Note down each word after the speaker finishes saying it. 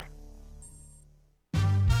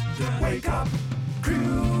The Wake Up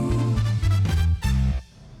Crew.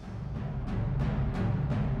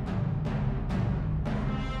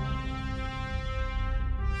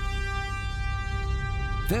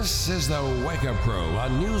 This is the Wake Up Crew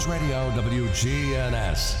on News Radio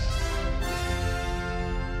WGNS.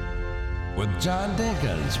 With John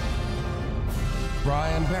Dinkins,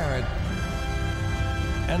 Brian Barrett,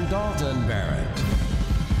 and Dalton Barrett.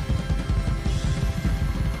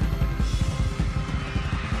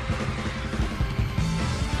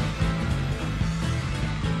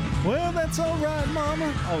 Well, that's all right,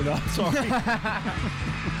 Mama. Oh, no, sorry.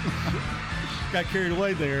 Got carried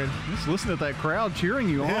away there. And Just listen to that crowd cheering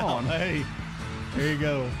you on. Hey, there you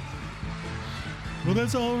go. Well,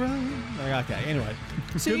 that's all right. Okay, anyway.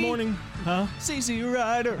 Good morning. Huh? CC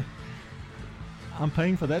Rider. I'm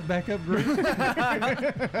paying for that backup group.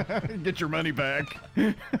 Get your money back.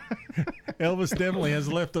 Elvis definitely has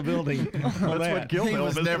left the building. That's what killed He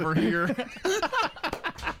was Elvis. never here.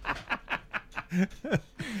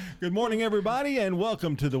 Good morning, everybody, and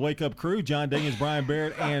welcome to the Wake Up Crew. John Dinkins, Brian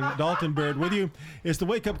Barrett, and Dalton Barrett with you. It's the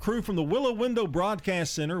Wake Up Crew from the Willow Window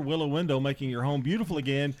Broadcast Center. Willow Window, making your home beautiful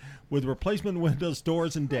again with replacement windows,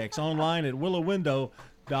 doors, and decks. Online at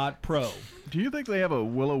willowwindow.pro. Do you think they have a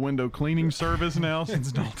Willow Window cleaning service now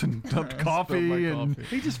since Dalton dumped coffee? And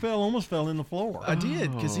He just almost fell in the floor. I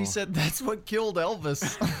did, because he said that's what killed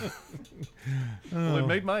Elvis. Well, it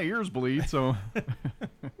made my ears bleed, so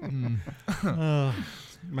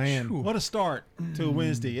Man, what a start to a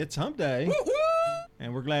Wednesday. It's hump day.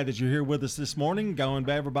 And we're glad that you're here with us this morning.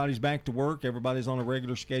 Everybody's back to work. Everybody's on a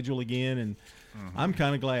regular schedule again. And I'm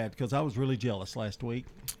kind of glad because I was really jealous last week.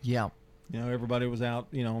 Yeah. You know, everybody was out,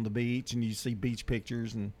 on the beach, and you see beach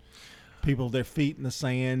pictures and people with their feet in the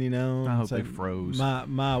sand, I hope Say, they froze. My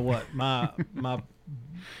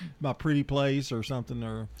pretty place or something,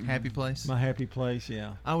 or Happy place. my happy place,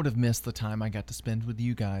 yeah. I would have missed the time I got to spend with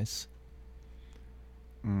you guys.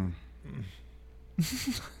 I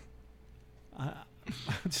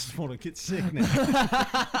just want to get sick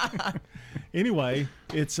now. Anyway,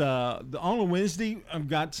 it's on a Wednesday. I've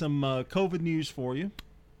got some COVID news for you.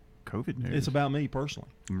 COVID news. It's about me personally.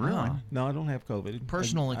 Really? Ah. No, I don't have COVID.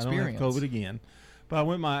 Personal I experience. don't have COVID again. But I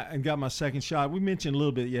went and got my second shot. We mentioned a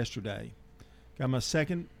little bit yesterday. Got my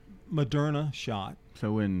second Moderna shot.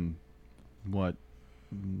 So in what,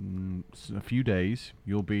 a few days,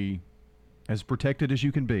 you'll be as protected as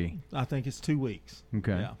you can be. I think it's 2 weeks.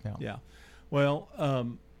 Okay. Yeah. Well,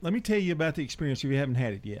 let me tell you about the experience if you haven't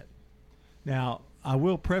had it yet. Now, I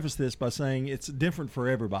will preface this by saying it's different for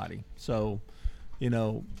everybody. So,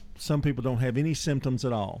 some people don't have any symptoms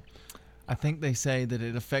at all. I think they say that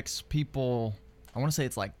it affects people, I want to say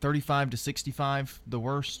it's like 35 to 65, the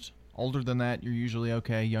worst. Older than that, you're usually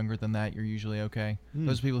okay. Younger than that, you're usually okay.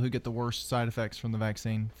 Those are people who get the worst side effects from the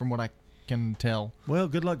vaccine, from what I can tell. Well,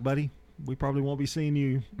 good luck, buddy. We probably won't be seeing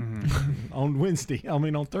you on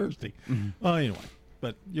Thursday. Anyway,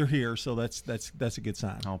 but you're here, so that's a good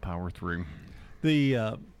sign. I'll power through.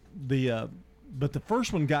 But the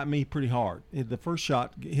first one got me pretty hard. The first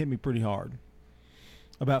shot hit me pretty hard.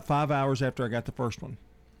 About 5 hours after I got the first one,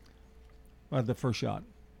 the first shot,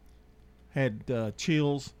 had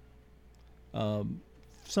chills,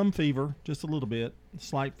 some fever, just a little bit,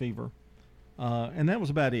 slight fever, and that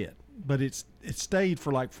was about it. But it stayed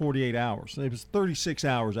for like 48 hours. It was 36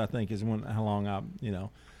 hours, I think, is how long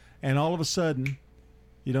and all of a sudden,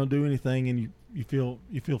 you don't do anything and you feel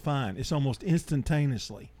fine. It's almost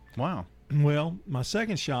instantaneously. Wow. Well, my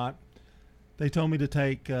second shot, they told me to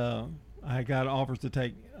take. I got offers to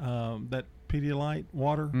take that Pedialyte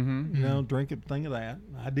water. Drink a thing of that.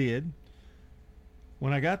 I did.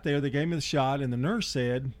 When I got there, they gave me the shot, and the nurse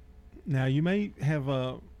said, "Now you may have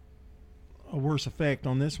a worse effect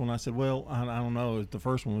on this one." I said, "Well, I don't know. The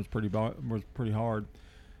first one was pretty hard,"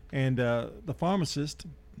 and the pharmacist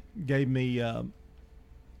gave me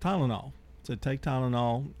Tylenol. Said take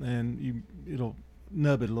Tylenol, and it'll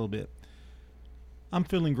nub it a little bit. I'm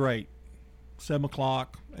feeling great. 7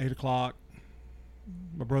 o'clock, 8 o'clock.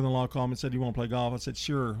 My brother-in-law called me and said, "You want to play golf?" I said,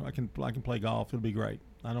 "Sure, I can play golf. It'll be great.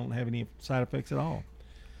 I don't have any side effects at all."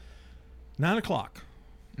 9 o'clock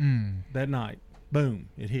that night, boom,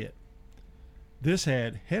 it hit. This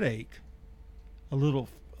had headache, a little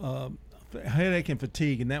headache and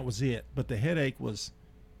fatigue, and that was it. But the headache was,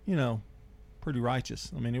 pretty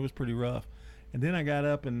righteous. I mean, it was pretty rough. And then I got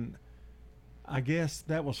up, and I guess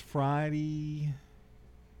that was Friday.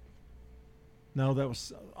 No, that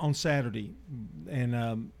was on Saturday.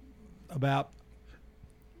 And about,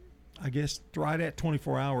 I guess, right at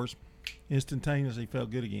 24 hours, instantaneously felt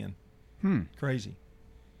good again. Crazy.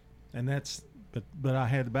 And that's but I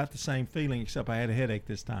had about the same feeling, except I had a headache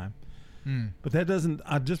this time. But that doesn't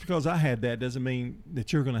just because I had that doesn't mean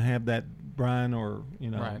that you're going to have that, Brian, or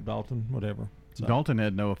Right. Dalton, whatever. So, Dalton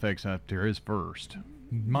had no effects after his first.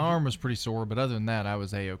 My arm was pretty sore, but other than that, I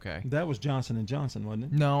was A-okay. that was Johnson & Johnson, wasn't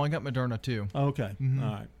it? No, I got Moderna too. Okay, all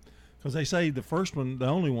right. Because they say the first one, the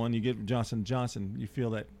only one you get with Johnson & Johnson, you feel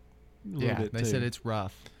that a little Yeah, bit they too. said it's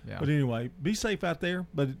rough. Yeah. But anyway, be safe out there.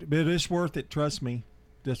 But it's worth it. Trust me.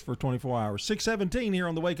 Just for 24 hours. 6:17 here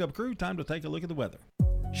on the Wake Up Crew. Time to take a look at the weather.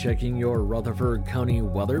 Checking your Rutherford County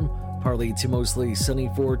weather. Partly to mostly sunny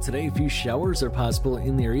for today. A few showers are possible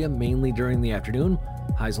in the area, mainly during the afternoon.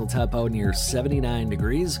 Highs will top out near 79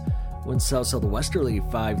 degrees. Winds south-southwesterly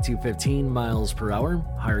 5 to 15 miles per hour.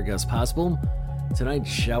 Higher gusts possible. Tonight,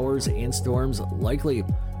 showers and storms likely.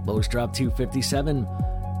 Lows drop to 57.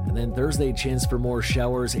 And then Thursday, chance for more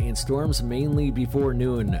showers and storms, mainly before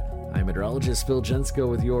noon. I'm meteorologist Phil Jensko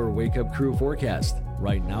with your Wake Up Crew forecast.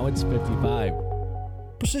 Right now, it's 55.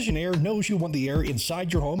 Precision Air knows you want the air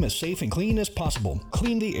inside your home as safe and clean as possible.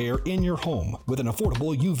 Clean the air in your home with an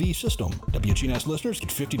affordable UV system. WGNS listeners get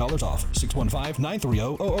 $50 off.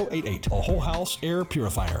 615-930-0088. A whole house air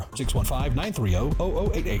purifier.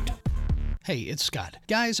 615-930-0088. Hey, it's Scott.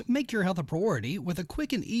 Guys, make your health a priority with a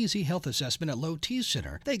quick and easy health assessment at Low T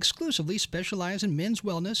Center. They exclusively specialize in men's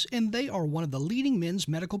wellness, and they are one of the leading men's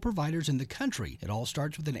medical providers in the country. It all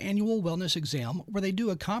starts with an annual wellness exam where they do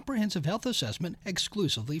a comprehensive health assessment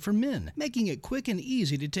exclusively for men, making it quick and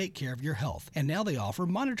easy to take care of your health. And now they offer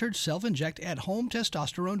monitored self-inject at-home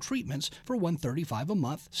testosterone treatments for $135 a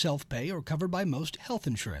month, self-pay, or covered by most health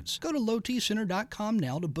insurance. Go to lowtcenter.com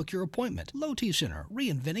now to book your appointment. Low T Center,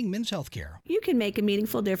 reinventing men's healthcare. You can make a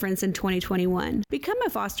meaningful difference in 2021. Become a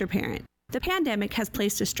foster parent. The pandemic has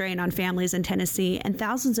placed a strain on families in Tennessee, and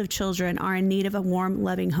thousands of children are in need of a warm,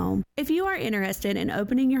 loving home. If you are interested in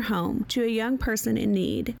opening your home to a young person in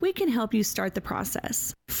need, we can help you start the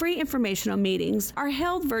process. Free informational meetings are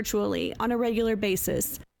held virtually on a regular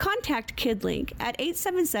basis. Contact KidLink at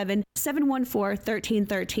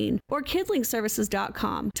 877-714-1313 or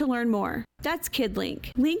kidlinkservices.com to learn more. That's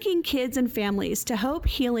KidLink, linking kids and families to hope,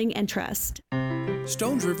 healing, and trust.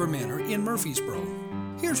 Stones River Manor in Murfreesboro.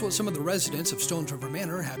 Here's what some of the residents of Stones River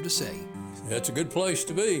Manor have to say. It's a good place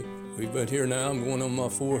to be. We've been here now, I'm going on my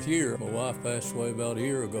 4th year. My wife passed away about a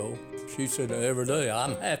year ago. She said every day,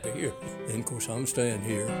 I'm happy here. And of course, I'm staying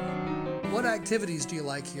here. What activities do you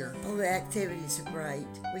like here? Well, the activities are great.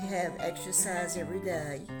 We have exercise every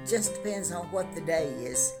day. Just depends on what the day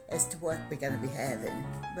is as to what we're going to be having.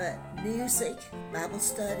 But music, Bible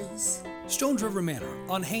studies. Stones River Manor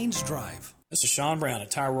on Haynes Drive. This is Sean Brown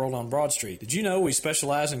at Tire World on Broad Street. Did you know we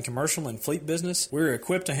specialize in commercial and fleet business? We're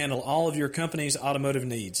equipped to handle all of your company's automotive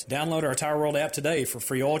needs. Download our Tire World app today for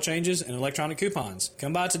free oil changes and electronic coupons.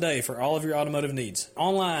 Come by today for all of your automotive needs.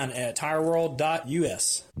 Online at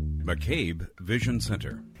tireworld.us. McCabe Vision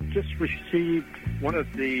Center. Just received one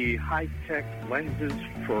of the high-tech lenses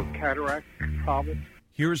for cataract problems.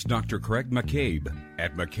 Here's Dr. Craig McCabe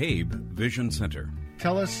at McCabe Vision Center.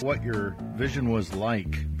 Tell us what your vision was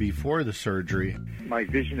like before the surgery. My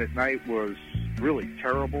vision at night was really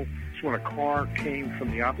terrible. So when a car came from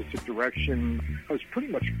the opposite direction, I was pretty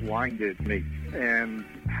much blinded. And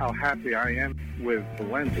how happy I am with the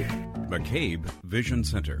lenses. McCabe Vision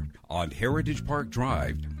Center on Heritage Park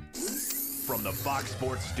Drive. From the Fox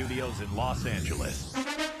Sports Studios in Los Angeles,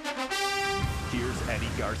 here's Eddie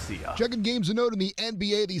Garcia. Checking games a note in the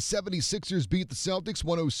NBA, the 76ers beat the Celtics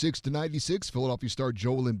 106-96. Philadelphia star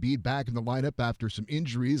Joel Embiid back in the lineup after some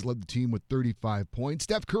injuries, led the team with 35 points.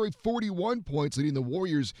 Steph Curry 41 points, leading the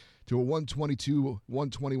Warriors to a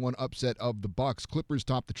 122-121 upset of the Bucks. Clippers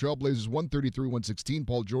topped the Trailblazers 133-116.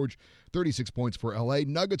 Paul George 36 points for LA.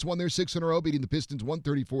 Nuggets won their 6th in a row, beating the Pistons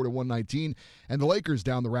 134-119, and the Lakers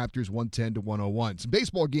down the Raptors 110-101. Some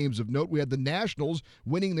baseball games of note. We had the Nationals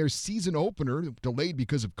winning their season opener, delayed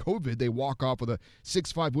because of COVID. They walk off with a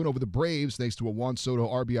 6-5 win over the Braves thanks to a Juan Soto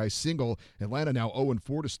RBI single. Atlanta now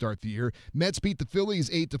 0-4 to start the year. Mets beat the Phillies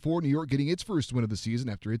 8-4. New York getting its first win of the season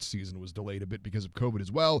after its season was delayed a bit because of COVID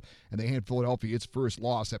as well. And they hand Philadelphia its first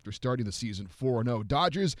loss after starting the season 4-0.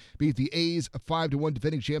 Dodgers beat the A's 5-1.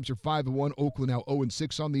 Defending champs are 5-1. Oakland now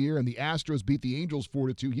 0-6 on the year. And the Astros beat the Angels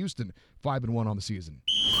 4-2. Houston 5-1 on the season.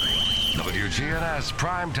 WGNS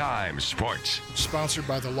Primetime Sports. Sponsored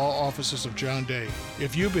by the law offices of John Day.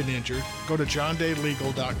 If you've been injured, go to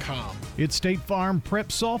johndaylegal.com. It's State Farm Prep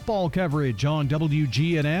softball coverage on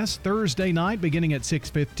WGNS Thursday night beginning at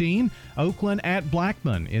 6:15. Oakland at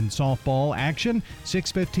Blackman in softball action.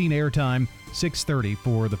 6:15 airtime. 6:30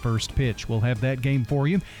 for the first pitch. We'll have that game for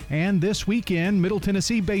you. And this weekend, Middle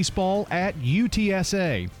Tennessee baseball at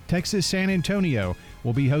UTSA. Texas San Antonio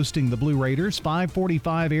will be hosting the Blue Raiders.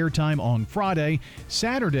 5:45 airtime on Friday.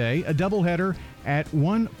 Saturday, a doubleheader at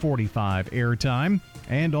 1:45 airtime.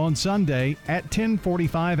 And on Sunday at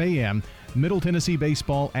 10:45 a.m., Middle Tennessee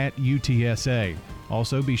baseball at UTSA.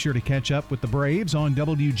 Also, be sure to catch up with the Braves on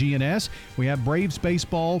WGNS. We have Braves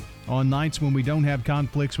baseball on nights when we don't have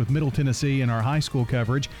conflicts with Middle Tennessee in our high school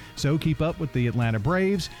coverage. So keep up with the Atlanta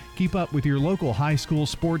Braves. Keep up with your local high school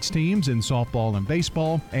sports teams in softball and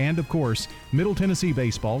baseball. And, of course, Middle Tennessee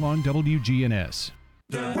baseball on WGNS.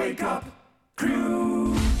 The Wake Up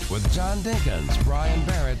Crew. With John Dinkins, Brian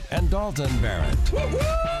Barrett, and Dalton Barrett.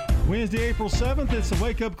 Wednesday, April 7th, it's the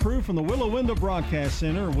Wake Up Crew from the Willow Window Broadcast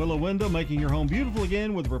Center. Willow Window, making your home beautiful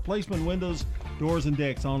again with replacement windows, doors, and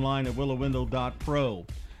decks online at willowwindow.pro.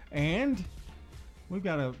 And we've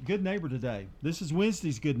got a good neighbor today. This is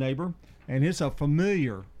Wednesday's good neighbor, and it's a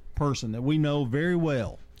familiar person that we know very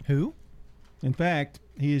well. Who? In fact,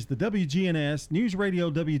 he is the WGNS, News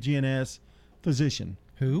Radio WGNS physician.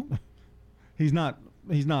 Who? He's not,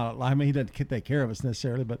 I mean, he doesn't take care of us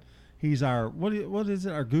necessarily, but he's our, what is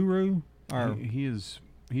it, our guru? He is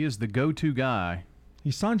the go-to guy.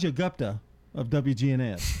 He's Sanjay Gupta of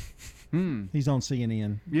WGNS. He's on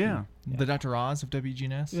CNN. Yeah. The Dr. Oz of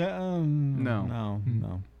WGNS? Yeah, No.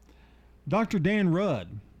 No. Dr. Dan Rudd.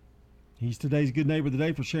 He's today's good neighbor of the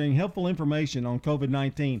day for sharing helpful information on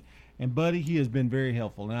COVID-19. And, buddy, he has been very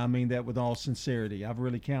helpful, and I mean that with all sincerity. I've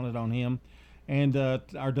really counted on him and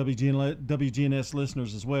our WGNS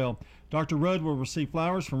listeners as well. Dr. Rudd will receive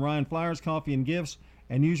flowers from Ryan Flowers, Coffee and Gifts,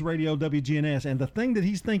 and News Radio WGNS. And the thing that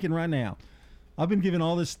he's thinking right now, I've been giving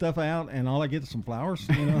all this stuff out, and all I get is some flowers.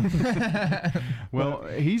 You know. Well,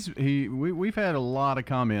 we've had a lot of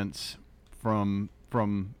comments from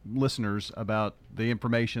listeners about the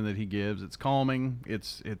information that he gives. It's calming.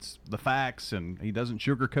 It's the facts, and he doesn't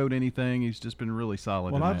sugarcoat anything. He's just been really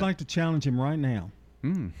solid. Well, I'd like to challenge him right now.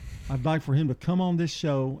 I'd like for him to come on this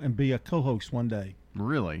show and be a co-host one day.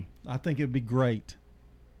 Really? I think it would be great.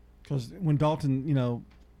 Because when Dalton,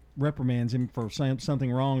 reprimands him for saying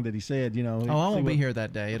something wrong that he said, I won't be here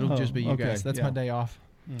that day. It'll just be you guys. That's my day off.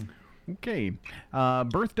 Okay.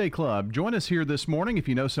 Birthday Club. Join us here this morning. If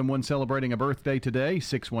you know someone celebrating a birthday today,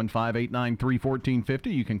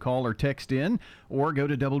 615-893-1450. You can call or text in or go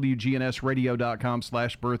to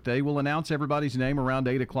WGNSradio.com/birthday. We'll announce everybody's name around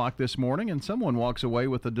 8 o'clock this morning, and someone walks away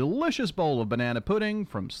with a delicious bowl of banana pudding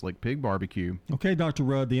from Slick Pig Barbecue. Okay, Dr.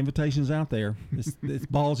 Rudd, the invitation's out there. It's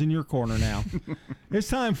balls in your corner now. It's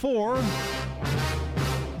time for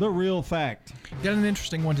The Real Fact. Got an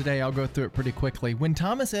interesting one today. I'll go through it pretty quickly. When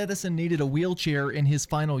Thomas Edison needed a wheelchair in his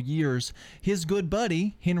final years, his good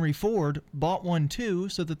buddy, Henry Ford, bought one too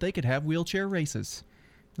so that they could have wheelchair races.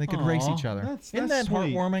 They could race each other. Isn't that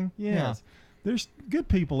sweet. heartwarming? Yes. Yeah. There's good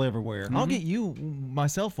people everywhere. I'll get you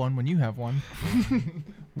myself one when you have one.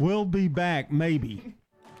 We'll be back, maybe.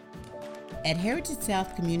 At Heritage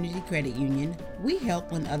South Community Credit Union, we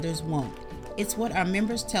help when others won't. It's what our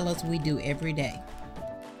members tell us we do every day.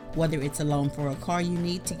 Whether it's a loan for a car you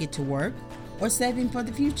need to get to work or saving for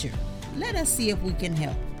the future, let us see if we can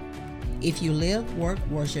help. If you live, work,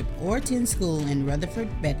 worship, or attend school in Rutherford,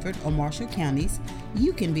 Bedford, or Marshall counties,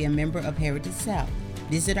 you can be a member of Heritage South.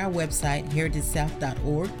 Visit our website,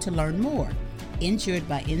 heritagesouth.org, to learn more. Insured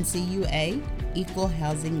by NCUA, Equal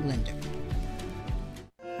Housing Lender.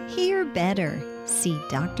 Hear better. See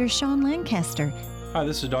Dr. Sean Lancaster. Hi,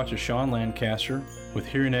 this is Dr. Sean Lancaster with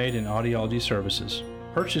Hearing Aid and Audiology Services.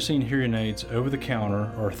 Purchasing hearing aids over the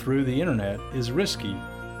counter or through the internet is risky.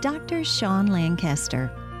 Dr. Sean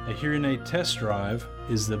Lancaster. A hearing aid test drive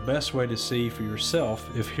is the best way to see for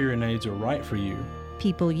yourself if hearing aids are right for you.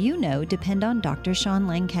 People you know depend on Dr. Sean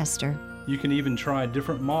Lancaster. You can even try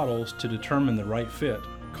different models to determine the right fit.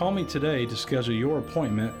 Call me today to schedule your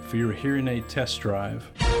appointment for your hearing aid test drive.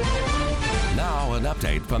 Now an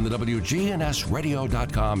update from the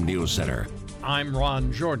WGNSradio.com News Center. I'm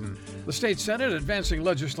Ron Jordan. The state Senate advancing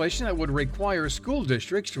legislation that would require school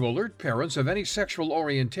districts to alert parents of any sexual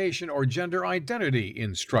orientation or gender identity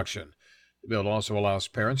instruction. The bill also allows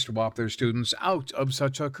parents to opt their students out of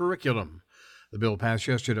such a curriculum. The bill passed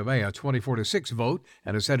yesterday a 24-6 vote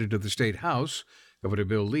and is headed to the state House. Governor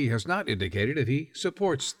Bill Lee has not indicated if he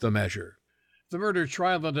supports the measure. The murder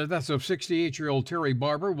trial of the death of 68-year-old Terry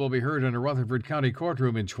Barber will be heard in a Rutherford County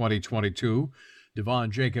courtroom in 2022.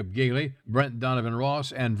 Devon Jacob Gailey, Brent Donovan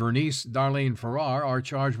Ross, and Vernice Darlene Farrar are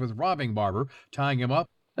charged with robbing Barber, tying him up,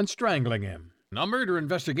 and strangling him. A murder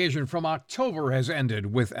investigation from October has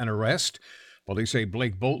ended with an arrest. Police say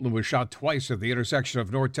Blake Bolton was shot twice at the intersection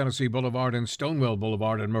of North Tennessee Boulevard and Stonewell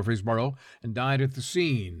Boulevard in Murfreesboro and died at the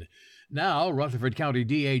scene. Now, Rutherford County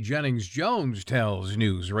DA Jennings Jones tells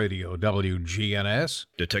News Radio WGNS.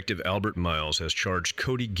 Detective Albert Miles has charged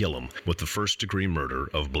Cody Gillum with the first-degree murder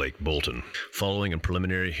of Blake Bolton. Following a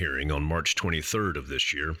preliminary hearing on March 23rd of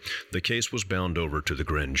this year, the case was bound over to the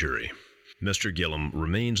grand jury. Mr. Gillum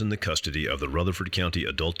remains in the custody of the Rutherford County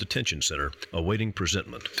Adult Detention Center, awaiting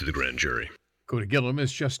presentment to the grand jury. Cody Gillum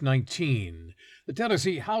is just 19. The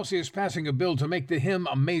Tennessee House is passing a bill to make the hymn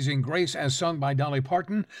Amazing Grace, as sung by Dolly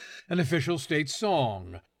Parton, an official state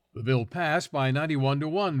song. The bill passed by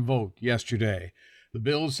 91-1 vote yesterday. The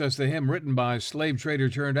bill says the hymn, written by slave trader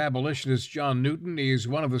turned abolitionist John Newton, is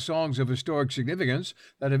one of the songs of historic significance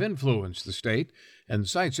that have influenced the state, and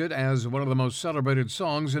cites it as one of the most celebrated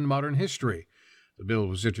songs in modern history. The bill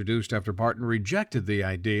was introduced after Parton rejected the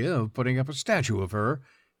idea of putting up a statue of her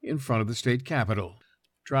in front of the state capitol.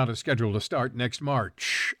 Trial is scheduled to start next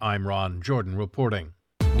March. I'm Ron Jordan reporting.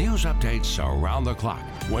 News updates around the clock,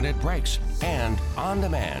 when it breaks, and on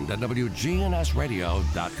demand at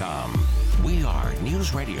WGNSradio.com. We are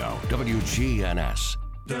News Radio WGNS.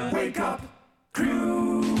 The Wake Up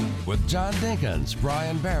Crew. With John Dinkins,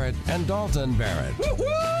 Brian Barrett, and Dalton Barrett.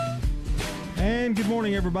 And good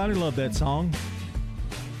morning, everybody. Love that song.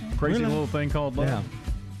 Crazy little thing called love. Yeah.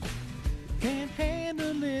 Can't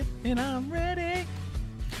handle it, and I'm ready.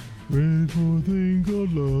 Ready for a thing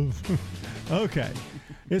called love. Okay.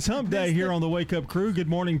 It's hump day here on the Wake Up Crew. Good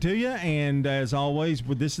morning to you. And as always,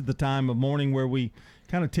 this is the time of morning where we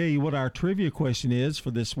kind of tell you what our trivia question is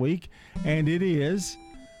for this week. And it is,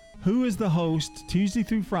 who is the host Tuesday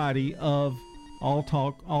through Friday of All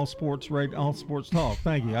Sports Talk?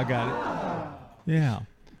 Thank you. I got it. Yeah.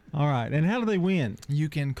 All right. And how do they win? You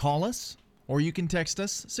can call us. Or you can text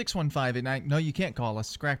us, 615-89. No, you can't call us.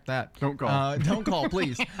 Scrap that. Don't call. Don't call,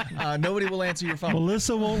 please. Nobody will answer your phone.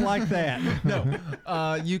 Melissa won't like that. No.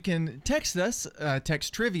 You can text us.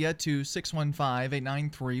 Text trivia to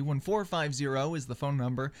 615-893-1450 is the phone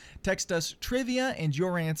number. Text us trivia and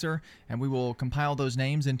your answer, and we will compile those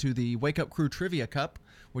names into the Wake Up Crew Trivia Cup,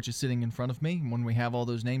 which is sitting in front of me. When we have all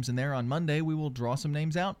those names in there on Monday, we will draw some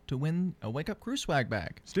names out to win a Wake Up Crew swag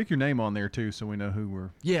bag. Stick your name on there, too, so we know who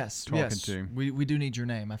we're talking to. We do need your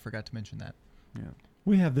name. I forgot to mention that. Yeah.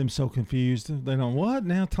 We have them so confused. They don't, what?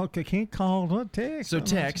 Now I can't call, not text. So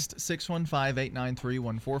text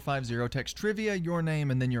 615-893-1450. Text trivia, your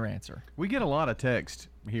name, and then your answer. We get a lot of text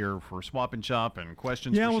here for Swap and Shop and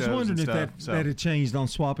questions for shows and stuff. Yeah, I was wondering if that had changed on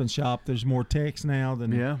Swap and Shop. There's more text now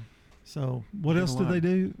than... Yeah. So what else do they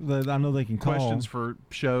do? I know they can call. Questions for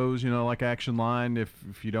shows, like Action Line. If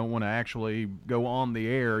you don't want to actually go on the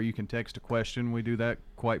air, you can text a question. We do that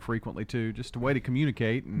quite frequently, too. Just a way to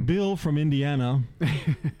communicate. And Bill from Indiana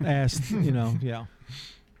asked, yeah.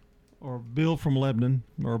 Or Bill from Lebanon,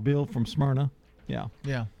 or Bill from Smyrna. Yeah.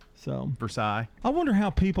 Yeah. So Versailles. I wonder how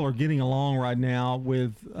people are getting along right now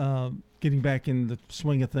with getting back in the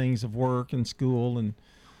swing of things of work and school, and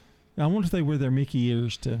I wonder if they wear their Mickey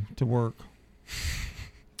ears to work.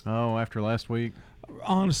 Oh, after last week?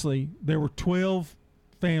 Honestly, there were 12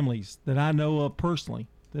 families that I know of personally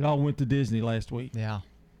that all went to Disney last week. Yeah.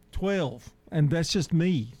 12. And that's just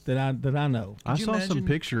me that I know. I saw some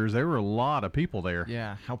pictures. There were a lot of people there.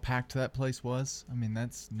 Yeah, how packed that place was. I mean,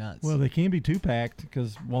 that's nuts. Well, they can be too packed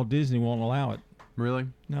because Walt Disney won't allow it. Really?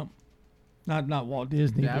 Nope. Not Walt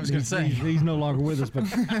Disney. Yeah, I was going to say. He's no longer with us, but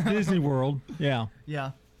Disney World, yeah.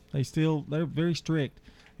 Yeah. They're very strict.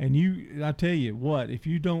 And I tell you what, if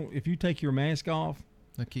you take your mask off,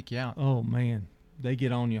 they'll kick you out. Oh man, they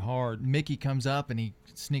get on you hard. Mickey comes up and he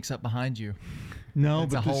sneaks up behind you. No,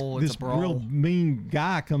 it's but this brawl. Real mean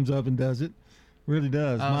guy comes up and does it. Really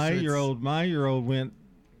does. My 8-year-old went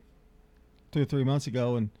 2 or 3 months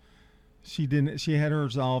ago, and she didn't. She had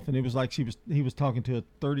hers off, and it was like he was talking to a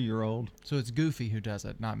 30-year-old. So it's Goofy who does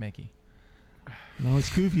it, not Mickey. No,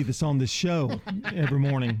 it's Goofy that's on this show every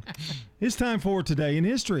morning. It's time for Today in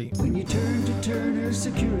History. When you turn to Turner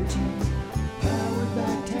Security, powered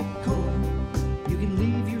by TechCore, you can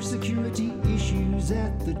leave your security issues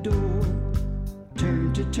at the door.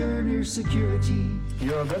 Turn to Turner Security.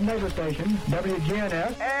 You're a good neighbor station,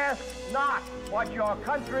 WGNS. Ask not what your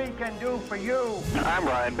country can do for you. I'm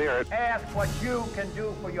Brian Barrett. Ask what you can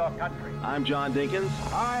do for your country. I'm John Dinkins.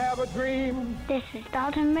 I have a dream. This is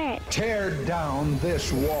Dalton Barrett. Tear down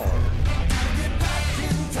this wall.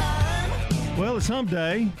 Well, it's Hump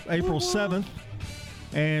Day, April 7th,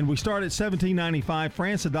 and we start at 1795.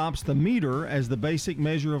 France adopts the meter as the basic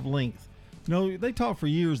measure of length. No, they talked for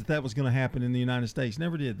years that was going to happen in the United States.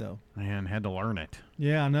 Never did, though. Man, had to learn it.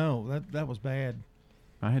 Yeah, I know. That was bad.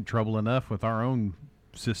 I had trouble enough with our own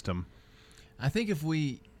system. I think if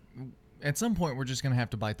at some point, we're just going to have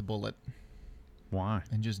to bite the bullet. Why?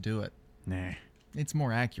 And just do it. Nah. It's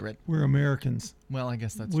more accurate. We're Americans. Well, I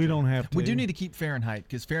guess that's we true. don't have to. We do need to keep Fahrenheit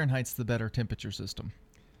because Fahrenheit's the better temperature system.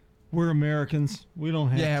 We're Americans. We don't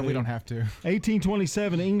have to. Yeah, we don't have to.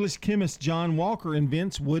 1827, English chemist John Walker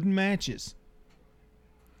invents wooden matches.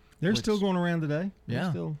 They're still going around today.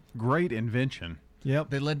 Yeah. Great invention.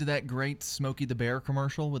 Yep. They led to that great Smokey the Bear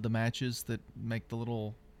commercial with the matches that make the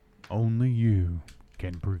little... Only you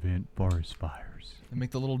can prevent forest fires. They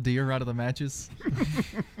make the little deer out of the matches.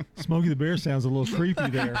 Smokey the Bear sounds a little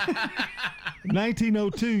creepy there.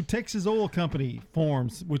 1902, Texas Oil Company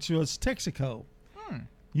forms, which was Texaco.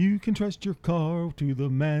 You can trust your car to the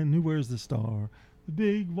man who wears the star, the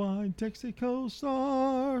big wide Texaco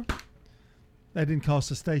star. That didn't cost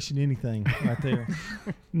the station anything right there.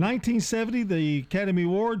 1970, the Academy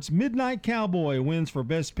Awards, Midnight Cowboy wins for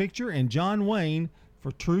Best Picture, and John Wayne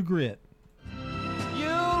for True Grit.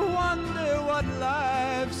 You'll wonder what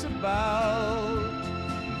life's about,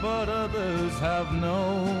 but others have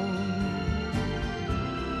known.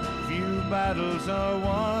 Few battles are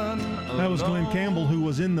won. That was Glenn Campbell, who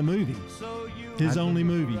was in the movie. His only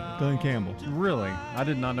movie, Glenn Campbell. Really? I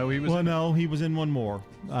did not know he was. Well, no, he was in one more.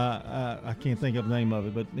 I can't think of the name of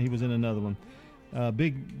it, but he was in another one.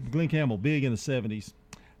 Big Glenn Campbell, big in the 70s.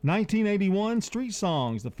 1981, Street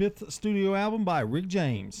Songs, the 5th studio album by Rick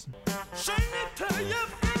James. Sing it till you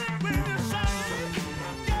feel it when you sing.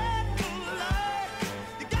 Get to life.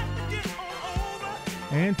 You got to get on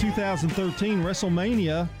over. And 2013,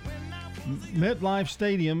 WrestleMania, MetLife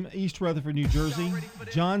Stadium, East Rutherford, New Jersey.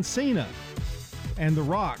 John Cena and The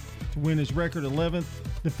Rock to win his record 11th,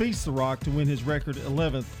 defeats The Rock to win his record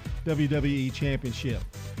 11th WWE Championship.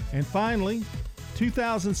 And finally,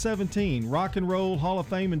 2017, Rock and Roll Hall of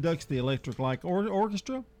Fame inducts the Electric Light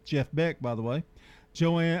Orchestra, Jeff Beck, by the way,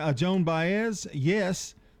 Joan Baez,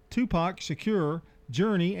 Yes, Tupac Shakur,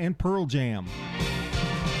 Journey, and Pearl Jam.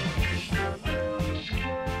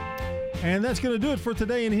 And that's going to do it for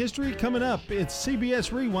Today in History. Coming up, it's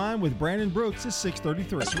CBS Rewind with Brandon Brooks at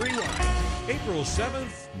 6:33. Rewind, April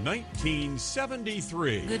 7th,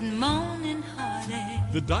 1973. Good morning,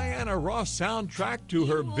 heartache. The Diana Ross soundtrack to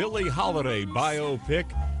her Billie Holiday biopic,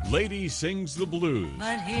 Lady Sings the Blues,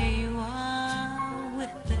 But here you are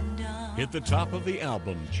with the dawn. hit the top of the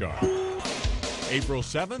album chart. April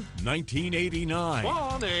 7th, 1989.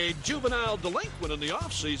 Vaughn, a juvenile delinquent in the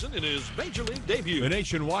offseason in his major league debut. The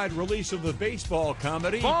nationwide release of the baseball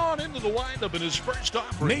comedy, Vaughn into the windup in his first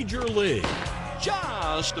offering. Major League.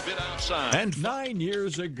 Just a bit outside. And 9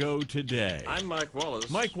 years ago today, I'm Mike Wallace.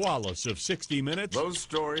 Mike Wallace of 60 Minutes, Those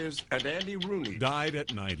Stories, and Andy Rooney died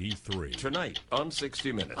at 93. tonight on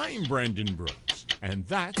 60 Minutes. I'm Brandon Brooks, and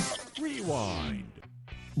that's Rewind.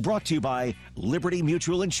 Brought to you by Liberty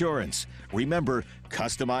Mutual Insurance. Remember,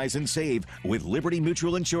 customize and save with Liberty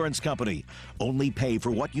Mutual Insurance Company. Only pay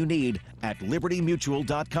for what you need at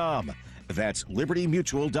libertymutual.com. That's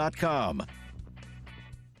libertymutual.com.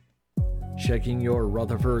 Checking your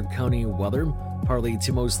Rutherford County weather. Partly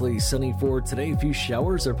to mostly sunny for today. A few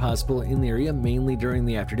showers are possible in the area, mainly during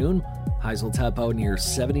the afternoon. Highs will top out near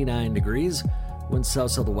 79 degrees. Winds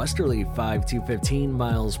south-southwesterly 5 to 15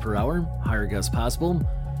 miles per hour. Higher gusts possible.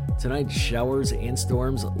 Tonight, showers and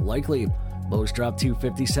storms likely. Lows drop to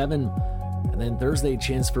 57. And then Thursday,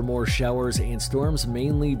 chance for more showers and storms,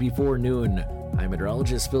 mainly before noon. I'm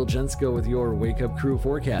meteorologist Phil Jensko with your Wake Up Crew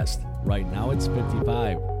forecast. Right now, it's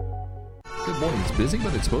 55. Good morning. It's busy,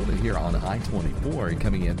 but it's moving here on I-24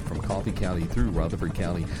 coming in from Coffee County through Rutherford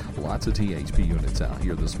County. Lots of THP units out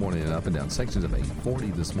here this morning and up and down sections of 840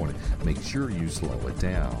 this morning. Make sure you slow it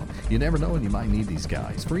down. You never know when you might need these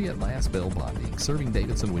guys. Free at last bell bonding, serving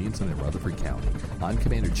Davidson, Williamson, and Rutherford County. I'm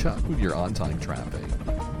Commander Chuck with your on-time traffic.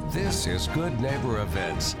 This is Good Neighbor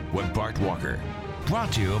Events with Bart Walker.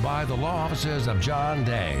 Brought to you by the law offices of John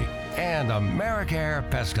Day and AmeriCare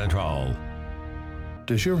Pest Control.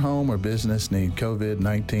 Does your home or business need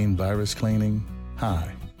COVID-19 virus cleaning?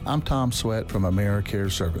 Hi, I'm Tom Sweat from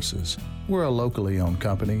AmeriCare Services. We're a locally owned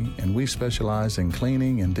company, and we specialize in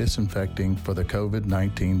cleaning and disinfecting for the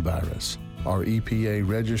COVID-19 virus. Our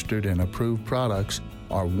EPA-registered and approved products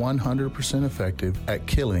are 100% effective at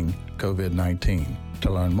killing COVID-19.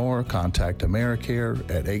 To learn more, contact AmeriCare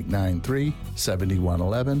at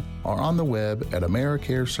 893-7111 or on the web at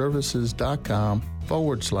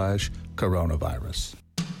americareservices.com/coronavirus.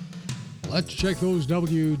 Let's check those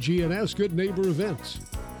WGNS Good Neighbor events.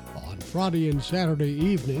 On Friday and Saturday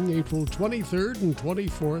evening, April 23rd and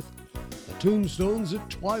 24th, the Tombstones at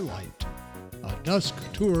Twilight, a dusk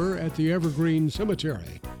tour at the Evergreen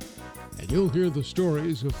Cemetery. And You'll hear the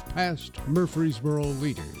stories of past Murfreesboro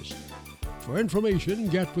leaders. For information,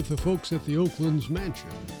 get with the folks at the Oaklands Mansion.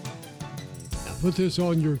 Now put this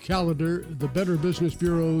on your calendar. The Better Business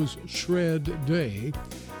Bureau's Shred Day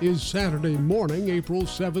is Saturday morning, April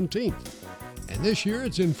 17th. And this year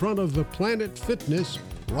it's in front of the Planet Fitness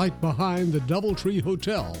right behind the Doubletree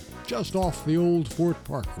Hotel, just off the old Fort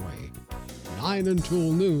Parkway. 9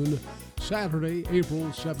 until noon, Saturday, April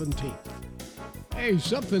 17th. Hey,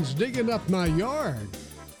 something's digging up my yard.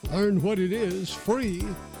 Learn what it is free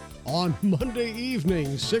on Monday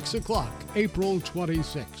evening, 6 o'clock, April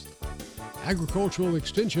 26th. Agricultural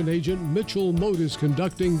Extension Agent Mitchell Mote is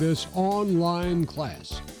conducting this online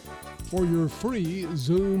class. For your free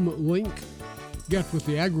Zoom link, get with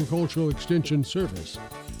the Agricultural Extension Service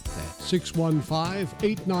at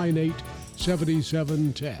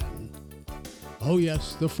 615-898-7710. Oh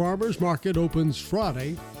yes, the Farmers Market opens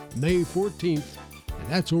Friday, May 14th, and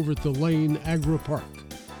that's over at the Lane Agri Park.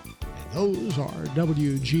 And those are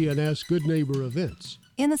WGNS Good Neighbor events.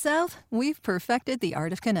 In the South, we've perfected the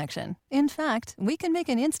art of connection. In fact, we can make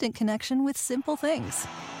an instant connection with simple things.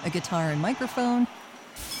 A guitar and microphone,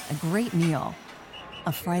 a great meal,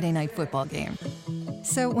 a Friday night football game.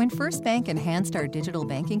 So when First Bank enhanced our digital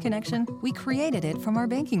banking connection, we created it from our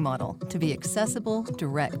banking model to be accessible,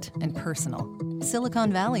 direct, and personal.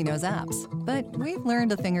 Silicon Valley knows apps, but we've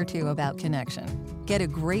learned a thing or two about connection. Get a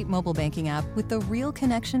great mobile banking app with the real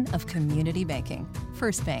connection of community banking.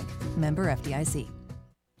 First Bank, member FDIC.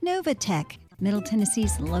 Novatech, Middle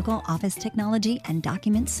Tennessee's local office technology and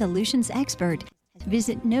document solutions expert.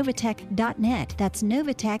 Visit Novatech.net. That's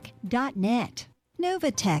Novatech.net.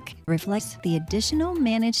 Novatech reflects the additional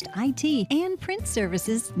managed IT and print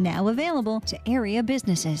services now available to area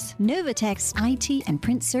businesses. Novatech's IT and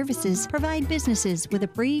print services provide businesses with a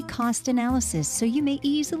free cost analysis so you may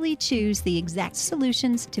easily choose the exact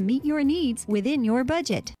solutions to meet your needs within your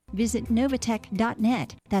budget. Visit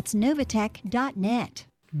Novatech.net. That's Novatech.net.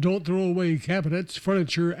 Don't throw away cabinets,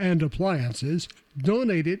 furniture, and appliances.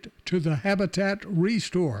 Donate it to the Habitat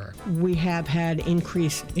Restore. We have had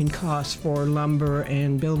increase in costs for lumber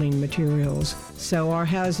and building materials, so our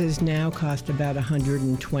houses now cost about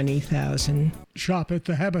 $120,000. Shop at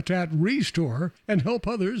the Habitat Restore and help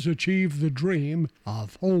others achieve the dream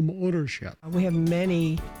of home ownership. We have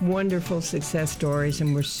many wonderful success stories,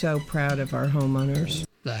 and we're so proud of our homeowners.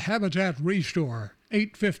 The Habitat Restore,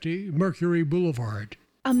 850 Mercury Boulevard.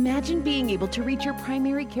 Imagine being able to reach your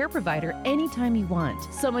primary care provider anytime you want.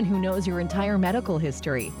 Someone who knows your entire medical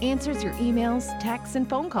history, answers your emails, texts, and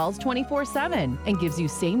phone calls 24/7, and gives you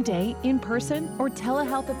same-day, in-person, or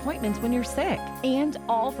telehealth appointments when you're sick. And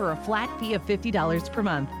all for a flat fee of $50 per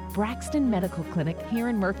month. Braxton Medical Clinic here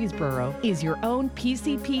in Murfreesboro is your own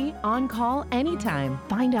PCP on call anytime.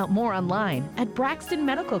 Find out more online at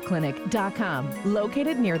BraxtonMedicalClinic.com,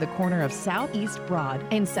 located near the corner of Southeast Broad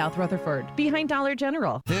and South Rutherford, behind Dollar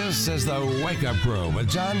General. This is the Wake Up Crew with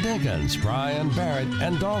John Dinkins, Brian Barrett,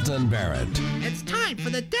 and Dalton Barrett. It's time for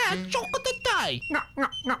the dad joke of the day.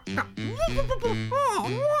 Oh,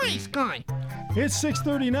 nice guy. It's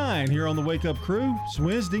 6:39 here on the Wake Up Crew. It's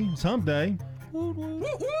Wednesday. It's hump day.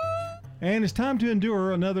 And it's time to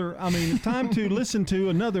listen to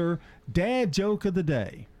another dad joke of the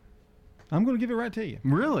day. I'm going to give it right to you.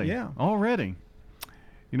 Really? Yeah. Already?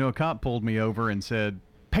 You know, a cop pulled me over and said,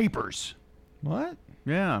 "Papers." What?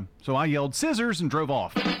 Yeah. So I yelled, "Scissors," and drove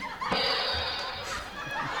off.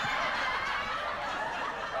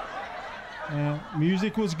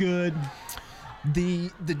 Music was good. The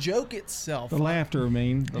joke itself. The laughter,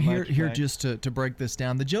 Here, just to break this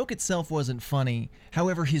down. The joke itself wasn't funny.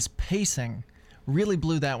 However, his pacing really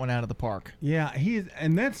blew that one out of the park. Yeah,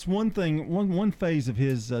 and that's one thing. One phase of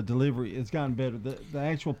his delivery has gotten better. The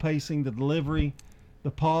actual pacing, the delivery, the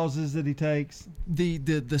pauses that he takes.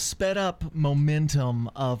 The sped up momentum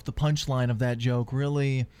of the punchline of that joke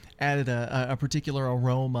really added a particular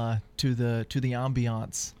aroma to the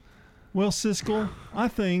ambiance. Well, Siskel, I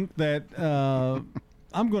think that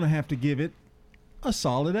I'm going to have to give it a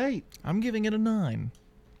solid 8. I'm giving it a 9.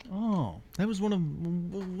 Oh, that was one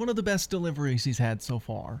of the best deliveries he's had so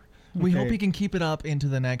far. Okay. We hope he can keep it up into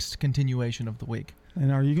the next continuation of the week.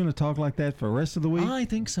 And are you going to talk like that for the rest of the week? I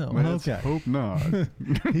think so. Let's hope not.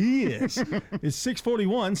 He is. It's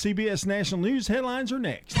 6:41. CBS National News headlines are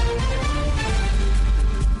next.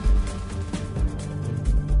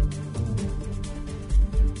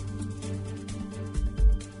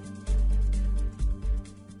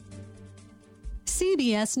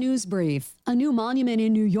 CBS News Brief. A new monument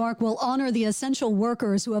in New York will honor the essential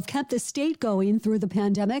workers who have kept the state going through the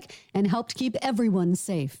pandemic and helped keep everyone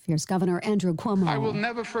safe. Here's Governor Andrew Cuomo. I will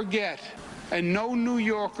never forget And no New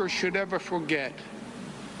Yorker should ever forget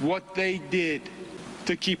what they did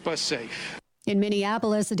to keep us safe. In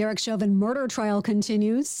Minneapolis, the Derek Chauvin murder trial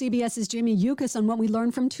continues. CBS's Jamie Yukas on what we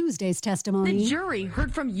learned from Tuesday's testimony. The jury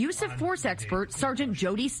heard from use of force expert Sergeant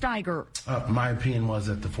Jody Steiger. My opinion was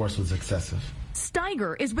that the force was excessive.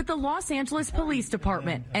 Steiger is with the Los Angeles Police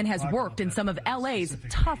Department and has worked in some of LA's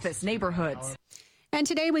toughest neighborhoods. And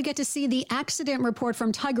today we get to see the accident report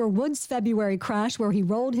from Tiger Woods' February crash where he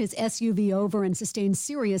rolled his SUV over and sustained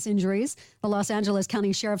serious injuries. The Los Angeles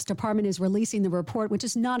County Sheriff's Department is releasing the report, which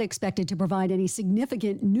is not expected to provide any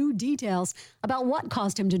significant new details about what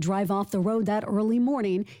caused him to drive off the road that early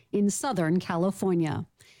morning in Southern California.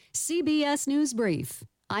 CBS News Brief.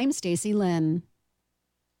 I'm Stacey Lynn.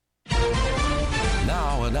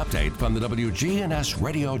 Now an update from the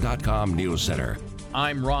WGNSradio.com News Center.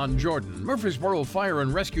 I'm Ron Jordan. Murfreesboro Fire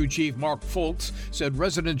and Rescue Chief Mark Foltz said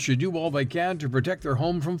residents should do all they can to protect their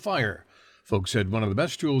home from fire. Folks said one of the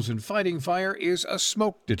best tools in fighting fire is a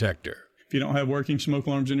smoke detector. If you don't have working smoke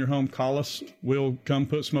alarms in your home, call us. We'll come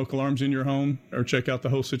put smoke alarms in your home or check out the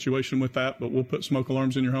whole situation with that, but we'll put smoke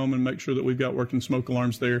alarms in your home and make sure that we've got working smoke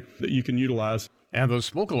alarms there that you can utilize. And those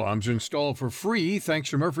smoke alarms are installed for free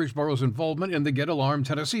thanks to Murfreesboro's involvement in the Get Alarm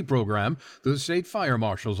Tennessee program through the State Fire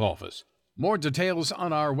Marshal's Office. More details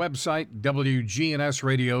on our website,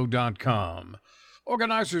 WGNSradio.com.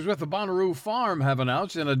 Organizers with the Bonnaroo Farm have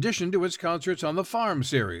announced an addition to its Concerts on the Farm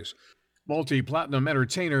series. Multi-platinum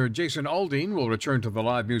entertainer Jason Aldean will return to the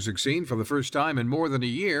live music scene for the first time in more than a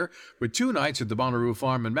year with 2 nights at the Bonnaroo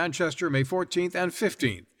Farm in Manchester, May 14th and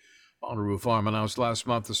 15th. Bonnaroo Farm announced last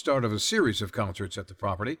month the start of a series of concerts at the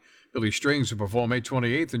property. Billy Strings will perform May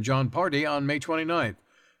 28th and John Party on May 29th.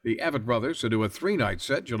 The Avett Brothers will do a 3-night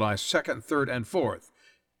set July 2nd, 3rd, and 4th.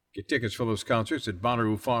 Get tickets for those concerts at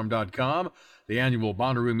BonnarooFarm.com. The annual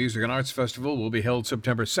Bonnaroo Music and Arts Festival will be held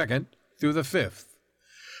September 2nd through the 5th.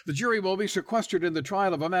 The jury will be sequestered in the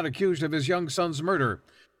trial of a man accused of his young son's murder.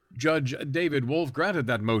 Judge David Wolf granted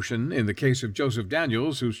that motion in the case of Joseph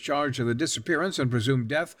Daniels, who's charged with the disappearance and presumed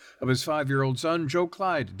death of his 5-year-old son, Joe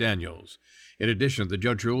Clyde Daniels. In addition, the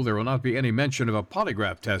judge ruled there will not be any mention of a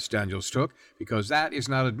polygraph test Daniels took because that is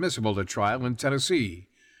not admissible at trial in Tennessee.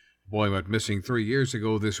 The boy went missing 3 years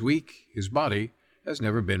ago this week. His body has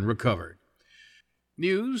never been recovered.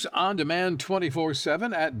 News on demand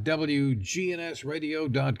 24/7 at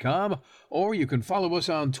WGNSradio.com, or you can follow us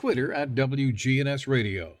on Twitter at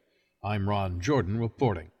WGNSradio. I'm Ron Jordan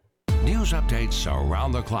reporting. News updates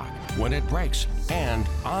around the clock, when it breaks, and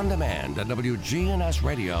on demand at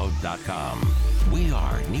WGNSradio.com. We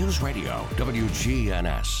are News Radio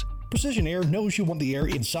WGNS. Precision Air knows you want the air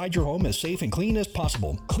inside your home as safe and clean as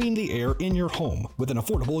possible. Clean the air in your home with an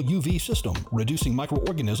affordable UV system, reducing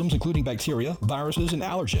microorganisms including bacteria, viruses, and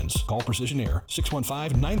allergens. Call Precision Air,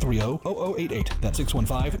 615-930-0088. That's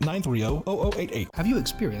 615-930-0088. Have you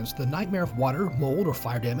experienced the nightmare of water, mold, or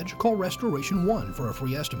fire damage? Call Restoration One for a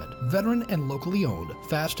free estimate. Veteran and locally owned,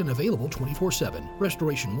 fast and available 24/7.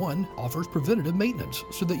 Restoration One offers preventative maintenance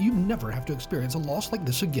so that you never have to experience a loss like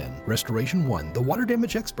this again. Restoration One, the water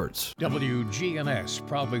damage experts. WGNS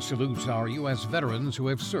proudly salutes our U.S. veterans who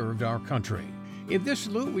have served our country. In this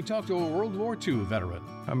salute, we talk to a World War II veteran.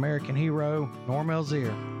 American hero, Norm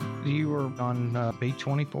Elzier. You were on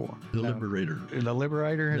B-24. The Liberator. The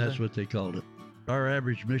Liberator? That's what they called it. Our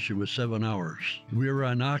average mission was 7 hours. We were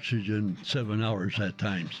on oxygen 7 hours at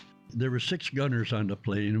times. There were 6 gunners on the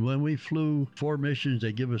plane. When we flew 4 missions,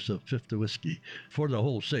 they give us a fifth of whiskey for the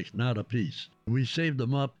whole 6, not a piece. We saved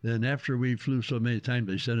them up, and after we flew so many times,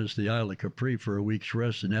 they sent us to the Isle of Capri for a week's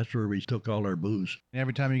rest, and that's where we took all our booze.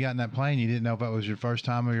 Every time you got in that plane, you didn't know if that was your first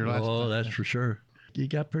time or your last time? Oh, that's for sure. You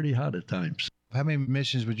got pretty hot at times. How many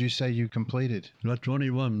missions would you say you completed? Not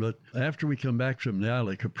 21, but after we come back from the Isle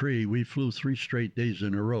of Capri, we flew 3 straight days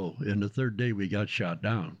in a row, and the 3rd day we got shot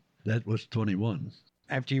down. That was 21.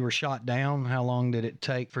 After you were shot down, how long did it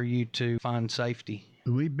take for you to find safety?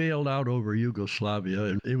 We bailed out over Yugoslavia,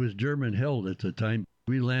 and it was German-held at the time.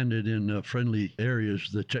 We landed in friendly areas,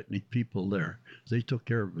 the Chetnik people there. They took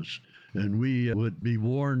care of us, and we would be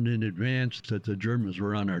warned in advance that the Germans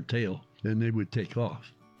were on our tail, and they would take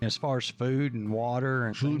off. As far as food and water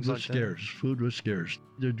and food things was like scarce. Food was scarce.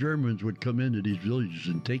 The Germans would come into these villages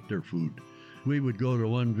and take their food. We would go to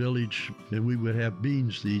one village, and we would have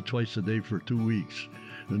beans to eat twice a day for 2 weeks.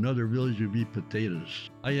 Another village would be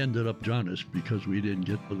potatoes. I ended up jaundiced because we didn't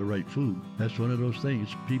get the right food. That's one of those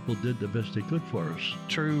things. People did the best they could for us.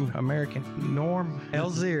 True American Norm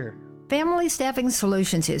Elzier. Family Staffing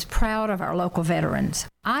Solutions is proud of our local veterans.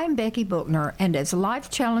 I'm Becky Bookner, and as life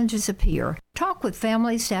challenges appear, talk with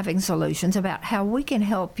Family Staffing Solutions about how we can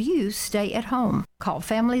help you stay at home. Call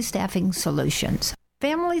Family Staffing Solutions.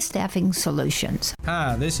 Family Staffing Solutions.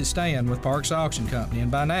 Hi, this is Stan with Parks Auction Company, and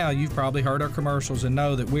by now you've probably heard our commercials and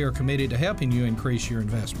know that we are committed to helping you increase your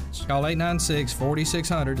investments. Call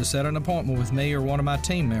 896-4600 to set an appointment with me or one of my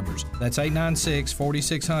team members. That's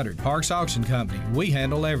 896-4600. Parks Auction Company. We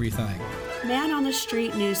handle everything. Man on the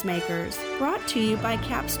Street Newsmakers, brought to you by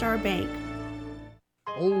Capstar Bank.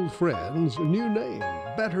 Old friends, new name,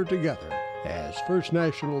 better together. As First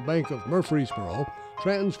National Bank of Murfreesboro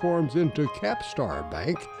transforms into Capstar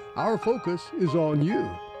Bank, our focus is on you.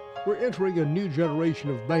 We're entering a new generation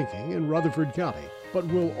of banking in Rutherford County, but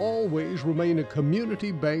will always remain a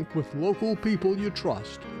community bank with local people you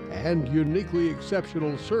trust and uniquely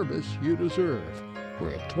exceptional service you deserve.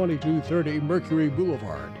 We're at 2230 Mercury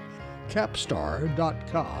Boulevard.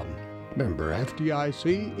 Capstar.com. Member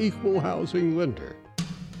FDIC, Equal Housing Lender.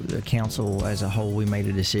 The council as a whole, we made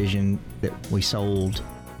a decision that we sold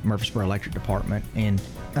Murfreesboro Electric Department, and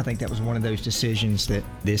I think that was one of those decisions that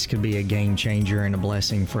this could be a game changer and a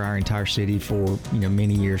blessing for our entire city for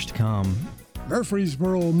many years to come.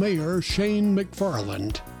 Murfreesboro Mayor Shane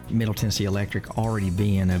McFarland. Middle Tennessee Electric already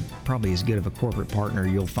being probably as good of a corporate partner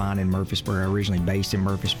you'll find in Murfreesboro. Originally based in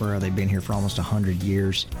Murfreesboro, they've been here for almost 100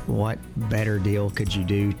 years. What better deal could you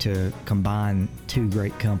do to combine two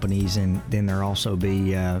great companies, and then there also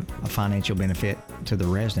be a financial benefit to the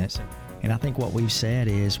residents? And I think what we've said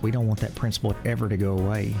is we don't want that principle ever to go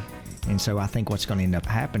away. And so I think what's going to end up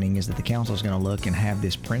happening is that the council is going to look and have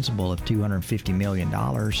this principle of $250 million.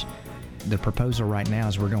 The proposal right now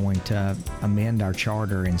is we're going to amend our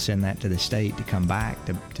charter and send that to the state to come back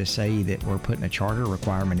to say that we're putting a charter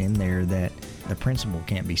requirement in there that the principal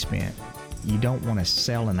can't be spent. You don't want to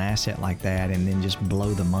sell an asset like that and then just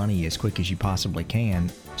blow the money as quick as you possibly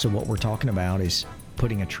can. So what we're talking about is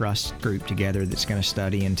putting a trust group together that's going to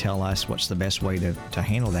study and tell us what's the best way to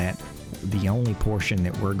handle that. The only portion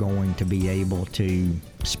that we're going to be able to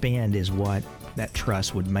spend is what that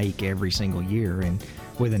trust would make every single year, and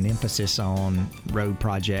with an emphasis on road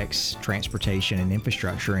projects, transportation, and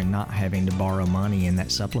infrastructure, and not having to borrow money and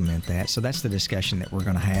that supplement that. So that's the discussion that we're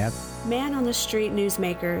going to have. Man on the Street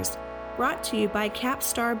Newsmakers, brought to you by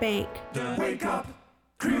Capstar Bank. The Wake Up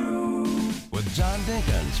Crew with John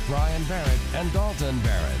Dinkins, Brian Barrett, and Dalton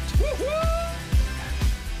Barrett. Woo-hoo!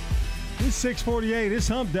 It's 6:48. It's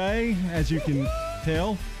hump day, as you can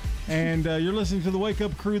tell. And you're listening to the Wake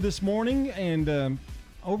Up Crew this morning, and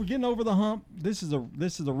getting over the hump. This is a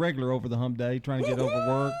regular over the hump day, trying to get over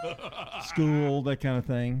work, school, that kind of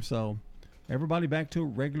thing. So everybody back to a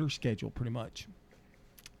regular schedule, pretty much.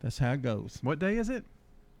 That's how it goes. What day is it?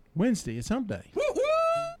 Wednesday. It's hump day.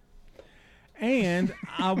 And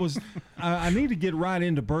I need to get right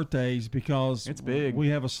into birthdays because it's big. We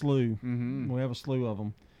have a slew. Mm-hmm. We have a slew of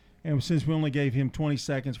them. And since we only gave him 20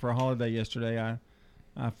 seconds for a holiday yesterday,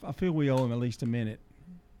 I feel we owe him at least a minute.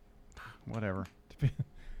 Whatever.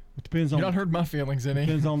 It depends on. You don't hurt my feelings any.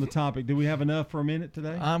 Depends on the topic. Do we have enough for a minute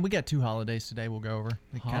today? We got 2 holidays today. We'll go over.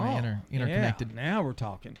 They kind of interconnected. Yeah, now we're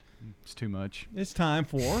talking. It's too much. It's time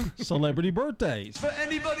for celebrity birthdays. For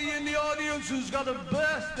anybody in the audience who's got a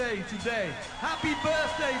birthday today, happy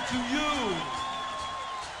birthday to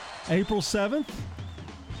you. April 7th,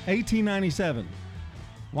 1897.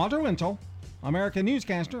 Walter Winchell, American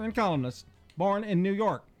newscaster and columnist, born in New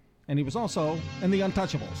York, and he was also in The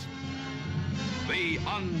Untouchables. The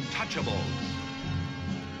Untouchables,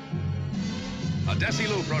 a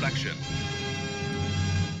Desilu production.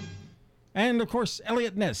 And, of course,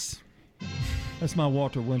 Elliot Ness. That's my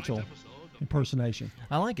Walter Winchell impersonation.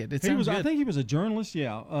 I like it. It sounds good. I think he was a journalist,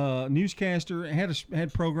 newscaster,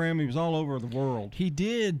 had program. He was all over the world. He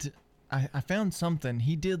did. I found something.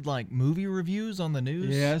 He did like movie reviews on the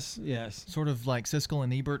news. Yes. Sort of like Siskel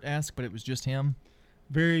and Ebert-esque, but it was just him.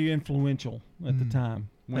 Very influential at the time.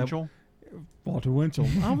 Winchell? Walter Winchell.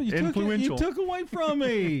 Influential. You took away from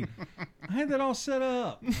me. I had that all set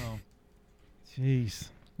up. Oh, jeez.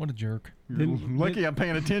 What a jerk. You're lucky I'm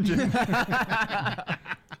paying attention.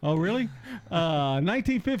 Oh, really?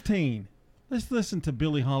 1915. Let's listen to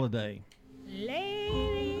Billie Holiday.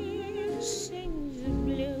 Lady sings the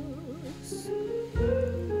blues.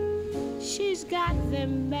 She's got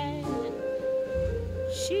them bad.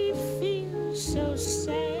 She feels so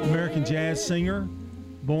sad. American jazz singer,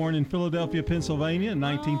 born in Philadelphia, Pennsylvania in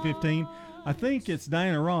 1915. I think it's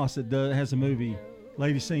Diana Ross that has a movie,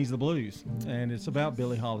 Lady Sings the Blues, and it's about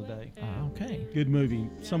Billie Holiday. Okay. Good movie.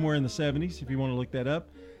 Somewhere in the 70s, if you want to look that up.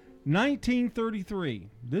 1933.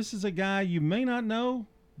 This is a guy you may not know,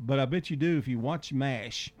 but I bet you do if you watch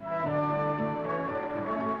MASH.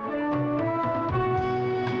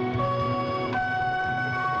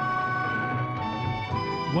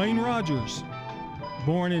 Wayne Rogers,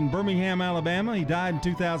 born in Birmingham, Alabama. He died in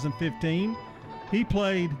 2015. He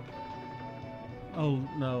played,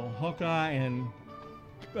 Hawkeye and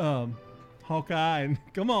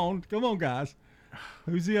come on, guys.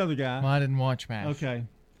 Who's the other guy? Well, I didn't watch MASH. Okay.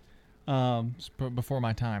 It's before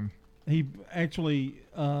my time. He actually,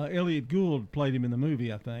 Elliot Gould played him in the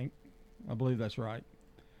movie, I think. I believe that's right.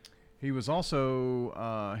 He was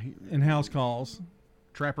also in House Calls.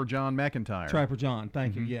 Trapper John McIntyre. Trapper John,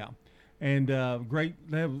 thank you, yeah. And great,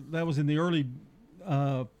 that was in the early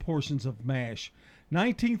portions of MASH.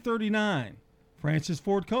 1939, Francis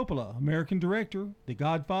Ford Coppola, American director, The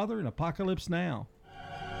Godfather, and Apocalypse Now.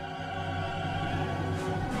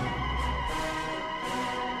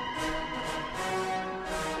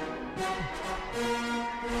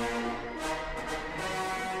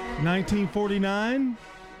 $1949,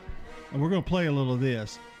 and we're going to play a little of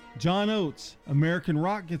this. John Oates, American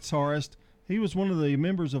rock guitarist. He was one of the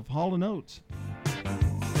members of Hall & Oates.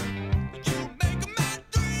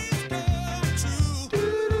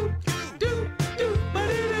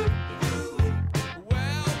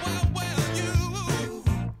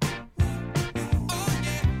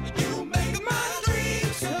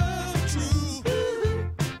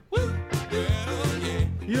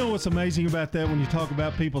 You know what's amazing about that when you talk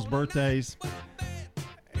about people's birthdays?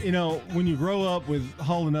 You know, when you grow up with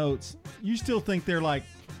Hall & Oates, you still think they're like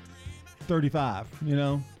 35, you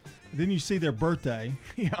know? Then you see their birthday.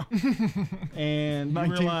 Yeah. And you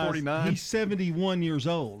realize he's 71 years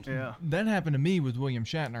old. Yeah. That happened to me with William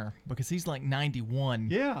Shatner because he's like 91.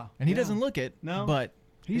 Yeah. And he doesn't look it. No. But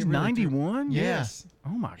he's 91? Yes. Oh,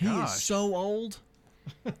 my gosh. He is so old.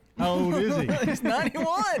 How old is he? He's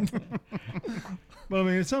 91. But, I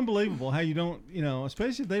mean, it's unbelievable how you don't, you know,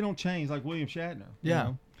 especially if they don't change like William Shatner. Yeah. You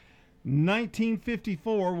know?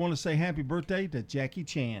 1954, want to say happy birthday to Jackie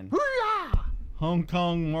Chan. Hong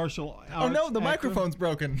Kong martial arts. Oh, no, the actor. microphone's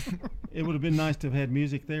broken. It would have been nice to have had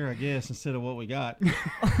music there, I guess, instead of what we got.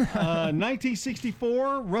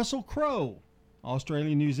 1964, Russell Crowe,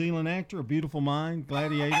 Australian New Zealand actor, A Beautiful Mind,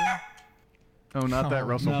 Gladiator. Oh, not that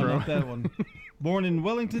Russell Crowe. No, not that one. Born in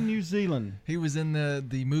Wellington, New Zealand. He was in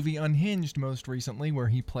the movie Unhinged most recently, where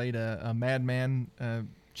he played a madman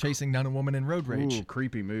chasing down a woman in road rage. Ooh,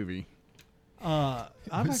 creepy movie. I'd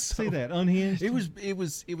like to see that. Unhinged. It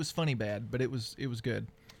was funny bad, but it was good.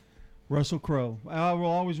 Russell Crowe. I will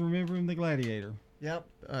always remember him, the Gladiator. Yep.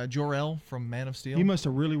 Jor-El from Man of Steel. He must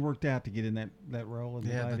have really worked out to get in that role of the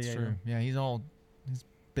Gladiator. That's true. Yeah, he's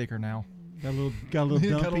bigger now. Got a little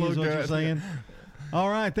dumpy, is what you're saying. All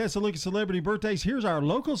right, that's a look at celebrity birthdays. Here's our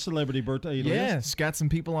local celebrity birthday list. Yes, got some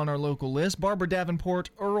people on our local list. Barbara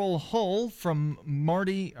Davenport, Earl Hull from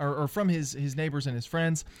Marty, or from his neighbors and his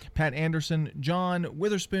friends. Pat Anderson, John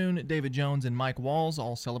Witherspoon, David Jones, and Mike Walls,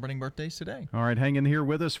 all celebrating birthdays today. All right, hang in here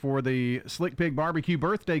with us for the Slick Pig Barbecue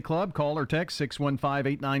Birthday Club. Call or text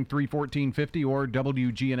 615-893-1450 or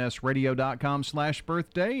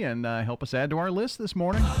WGNSradio.com/birthday and help us add to our list this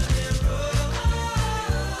morning.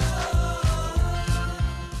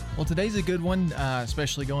 Well, today's a good one,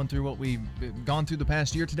 especially going through what we've gone through the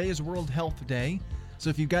past year. Today is World Health Day.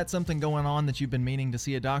 So if you've got something going on that you've been meaning to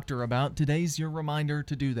see a doctor about, today's your reminder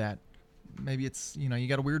to do that. Maybe it's, you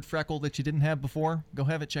got a weird freckle that you didn't have before. Go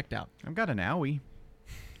have it checked out. I've got an owie.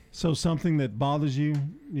 So something that bothers you,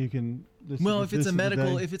 you can... if it's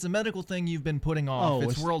a medical thing you've been putting off,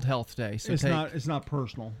 it's World Health Day. So it's not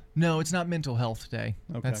personal. No, it's not Mental Health Day.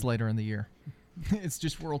 Okay. That's later in the year. It's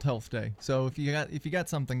just World Health Day. So if you got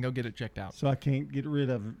something, go get it checked out. So I can't get rid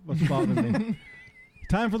of what's bothering me.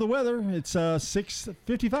 Time for the weather. It's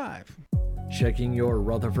 6:55. Checking your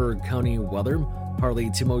Rutherford County weather. Partly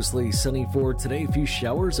to mostly sunny for today. A few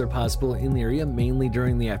showers are possible in the area, mainly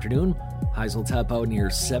during the afternoon. Highs will top out near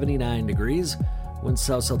 79 degrees. Winds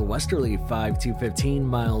south-southwesterly 5 to 15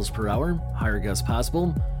 miles per hour. Higher gusts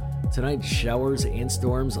possible. Tonight, showers and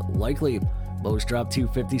storms likely. Lows drop to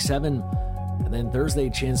 57. And then Thursday,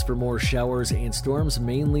 chance for more showers and storms,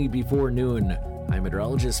 mainly before noon. I'm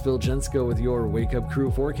meteorologist Phil Jensko with your Wake Up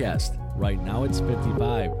Crew forecast. Right now, it's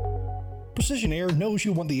 55. Precision Air knows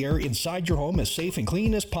you want the air inside your home as safe and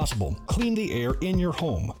clean as possible. Clean the air in your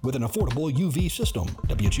home with an affordable UV system.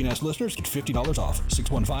 WGNS listeners get $50 off.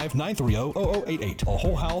 615-930-0088. A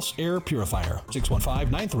whole house air purifier.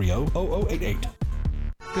 615-930-0088.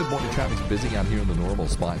 Good morning. Traffic's busy out here in the normal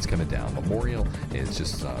spots coming down. Memorial is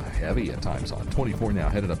just heavy at times on 24 now,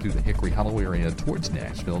 headed up through the Hickory Hollow area towards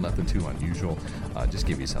Nashville. Nothing too unusual. Just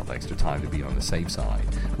give yourself extra time to be on the safe side.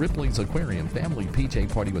 Ripley's Aquarium Family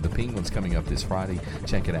PJ Party with the Penguins coming up this Friday.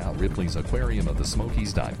 Check it out. Ripley's Aquarium of the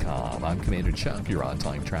Smokies.com. I'm Commander Chuck. You're on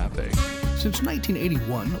time traffic. Since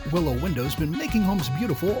 1981, Willow Window's been making homes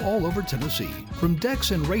beautiful all over Tennessee, from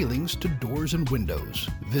decks and railings to doors and windows.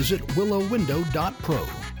 Visit willowwindow.pro.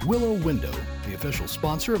 Willow Window, the official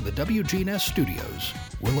sponsor of the WGNS studios.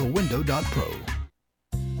 willowwindow.pro.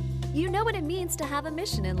 You know what it means to have a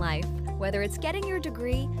mission in life, whether it's getting your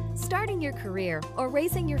degree, starting your career, or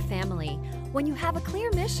raising your family. When you have a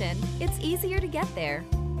clear mission, it's easier to get there.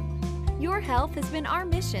 Your health has been our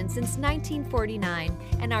mission since 1949,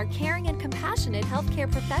 and our caring and compassionate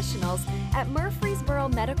healthcare professionals at Murfreesboro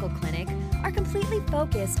Medical Clinic are completely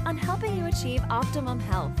focused on helping you achieve optimum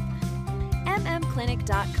health.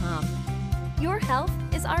 mmclinic.com. Your health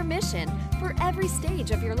is our mission for every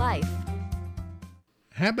stage of your life.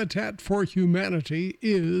 Habitat for Humanity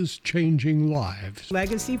is changing lives.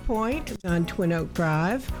 Legacy Point on Twin Oak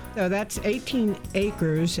Drive. So that's 18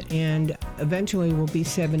 acres and eventually will be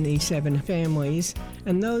 77 families.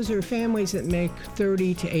 And those are families that make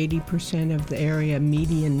 30 to 80% of the area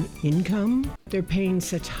median income. They're paying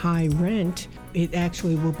such high rent, it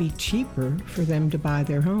actually will be cheaper for them to buy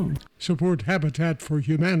their home. Support Habitat for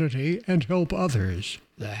Humanity and help others.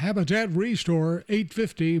 The Habitat Restore,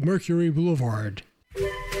 850 Mercury Boulevard.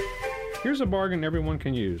 Here's a bargain everyone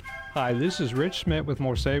can use. Hi, this is Rich Smith with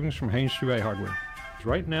more savings from Haynes True Hardware.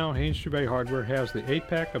 Right now, Haynes True Hardware has the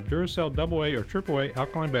 8-pack of Duracell AA or AAA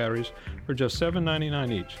alkaline batteries for just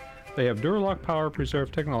 $7.99 each. They have Duralock Power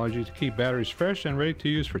Preserve technology to keep batteries fresh and ready to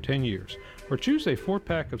use for 10 years. Or choose a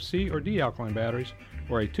 4-pack of C or D alkaline batteries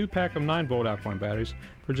or a 2-pack of 9-volt alkaline batteries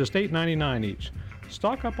for just $8.99 each.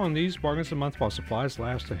 Stock up on these bargains a month while supplies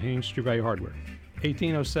last at Haynes True Hardware,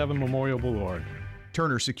 1807 Memorial Boulevard.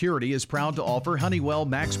 Turner Security is proud to offer Honeywell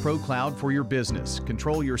Max Pro Cloud for your business.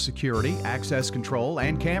 Control your security, access control,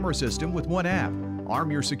 and camera system with one app. Arm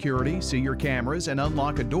your security, see your cameras, and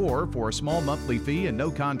unlock a door for a small monthly fee and no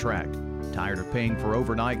contract. Tired of paying for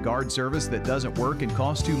overnight guard service that doesn't work and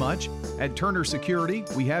costs too much? At Turner Security,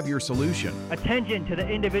 we have your solution. Attention to the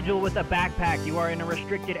individual with a backpack. You are in a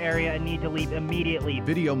restricted area and need to leave immediately.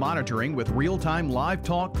 Video monitoring with real-time live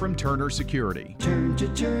talk from Turner Security. Turn to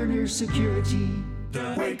Turner Security.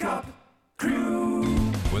 The Wake Up Crew.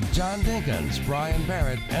 With John Dinkins, Brian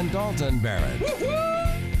Barrett, and Dalton Barrett.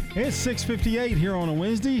 It's 6:58 here on a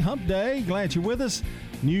Wednesday, Hump Day. Glad you're with us.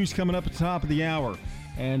 News coming up at the top of the hour.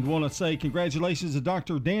 And want to say congratulations to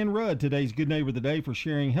Dr. Dan Rudd, today's Good Neighbor of the Day, for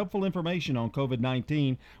sharing helpful information on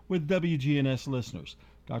COVID-19 with WGNS listeners.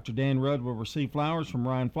 Dr. Dan Rudd will receive flowers from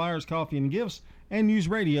Ryan Flowers Coffee and Gifts and News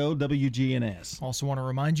Radio WGNS. Also want to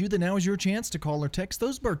remind you that now is your chance to call or text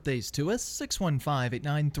those birthdays to us.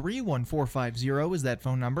 615-893-1450 is that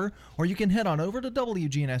phone number. Or you can head on over to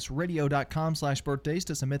WGNSradio.com/birthdays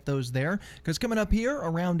to submit those there. Because coming up here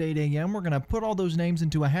around 8 a.m., we're going to put all those names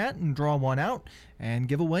into a hat and draw one out and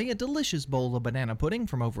give away a delicious bowl of banana pudding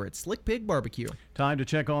from over at Slick Pig Barbecue. Time to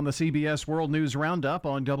check on the CBS World News Roundup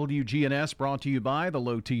on WGNS, brought to you by the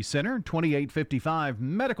Low T Center, 2855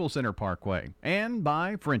 Medical Center Parkway, and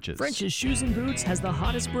by French's. French's Shoes and Boots has the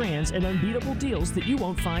hottest brands and unbeatable deals that you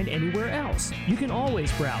won't find anywhere else. You can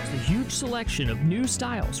always browse the huge selection of new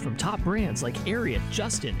styles from top brands like Ariat,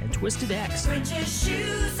 Justin, and Twisted X. French's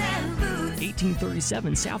Shoes and Boots.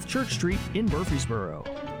 1837 South Church Street in Murfreesboro.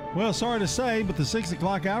 Well, sorry to say, but the 6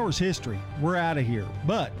 o'clock hour is history. We're out of here.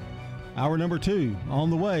 But hour number 2, on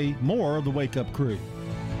the way, more of the Wake Up Crew.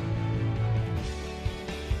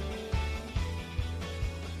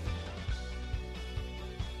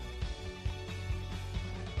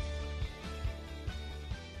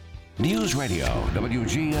 News Radio,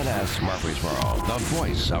 WGNS Murfreesboro, the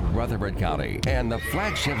voice of Rutherford County, and the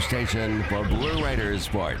flagship station for Blue Raiders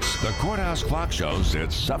sports. The Courthouse Clock shows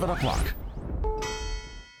it's 7 o'clock.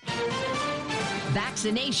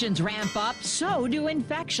 Vaccinations ramp up, so do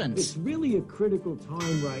infections. It's really a critical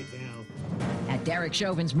time right now. At Derek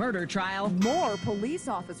Chauvin's murder trial, more police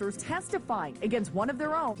officers testifying against one of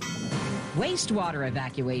their own. Wastewater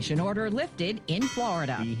evacuation order lifted in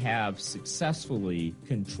Florida. We have successfully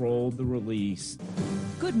controlled the release.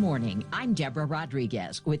 Good morning. I'm Deborah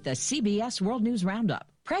Rodriguez with the CBS World News Roundup.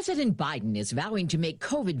 President Biden is vowing to make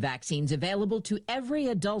COVID vaccines available to every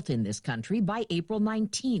adult in this country by April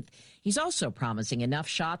 19th. He's also promising enough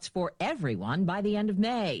shots for everyone by the end of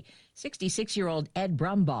May. 66-year-old Ed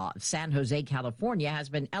Brumbaugh of San Jose, California, has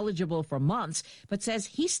been eligible for months, but says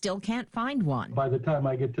he still can't find one. By the time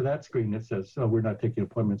I get to that screen, it says, oh, we're not taking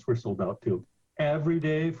appointments. We're sold out too. Every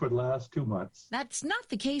day for the last 2 months. That's not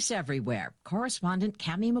the case everywhere. Correspondent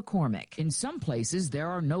Cammie McCormick. In some places, there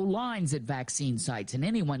are no lines at vaccine sites, and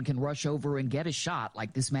anyone can rush over and get a shot,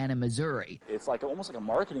 like this man in Missouri. It's almost like a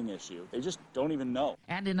marketing issue. They just don't even know.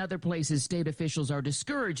 And in other places, state officials are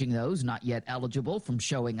discouraging those not yet eligible from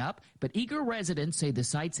showing up, but eager residents say the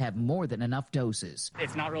sites have more than enough doses.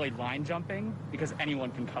 It's not really line jumping because anyone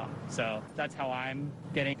can come. So that's how I'm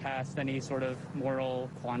getting past any sort of moral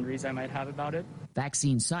quandaries I might have about it.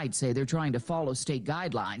 Vaccine sites say they're trying to follow state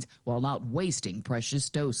guidelines while not wasting precious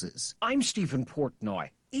doses. I'm Stephen Portnoy.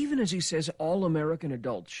 Even as he says all American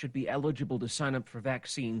adults should be eligible to sign up for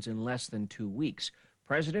vaccines in less than 2 weeks,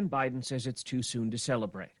 President Biden says it's too soon to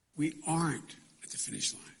celebrate. We aren't at the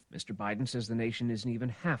finish line. Mr. Biden says the nation isn't even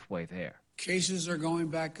halfway there. Cases are going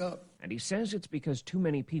back up. And he says it's because too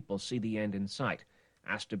many people see the end in sight.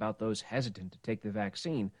 Asked about those hesitant to take the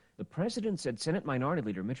vaccine, the president said Senate Minority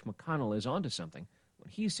Leader Mitch McConnell is onto something when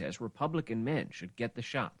he says Republican men should get the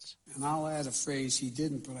shots. And I'll add a phrase he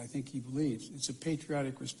didn't, but I think he believes. It's a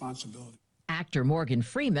patriotic responsibility. Actor Morgan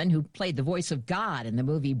Freeman, who played the voice of God in the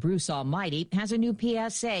movie Bruce Almighty, has a new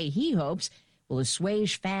PSA he hopes will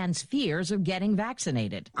assuage fans' fears of getting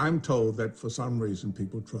vaccinated. I'm told that for some reason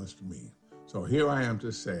people trust me. So here I am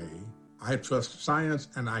to say, I trust science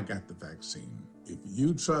and I got the vaccine. If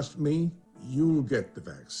you trust me, you'll get the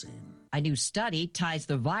vaccine. A new study ties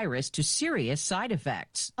the virus to serious side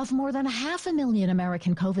effects. Of more than 500,000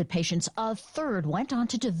 American COVID patients, a third went on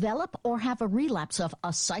to develop or have a relapse of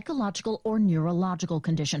a psychological or neurological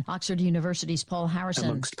condition. Oxford University's Paul Harrison.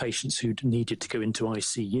 Amongst patients who needed to go into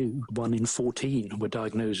ICU, 1 in 14 were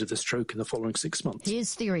diagnosed with a stroke in the following 6 months.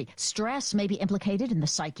 His theory, stress may be implicated in the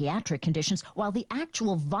psychiatric conditions, while the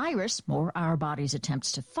actual virus, or our body's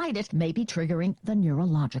attempts to fight it, may be triggering the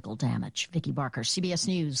neurological damage. Vicky Barker, CBS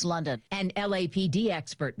News, London. An LAPD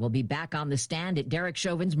expert will be back on the stand at Derek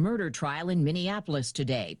Chauvin's murder trial in Minneapolis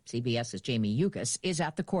today. CBS's Jamie Yukas is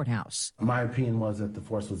at the courthouse. My opinion was that the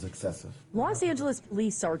force was excessive. Los Angeles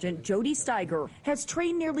Police Sergeant Jody Steiger has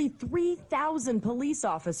trained nearly 3,000 police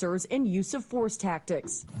officers in use of force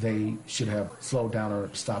tactics. They should have slowed down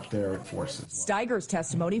or stopped their forces. Steiger's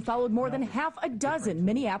testimony followed more than half a dozen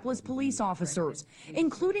Minneapolis police officers,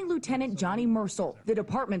 including Lieutenant Johnny Mercel, the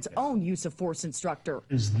department's own use of force instructor.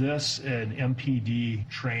 Is this an MPD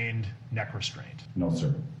trained neck restraint? No,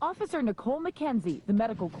 sir. Officer Nicole McKenzie, the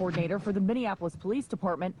medical coordinator for the Minneapolis Police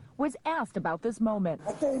Department, was asked about this moment.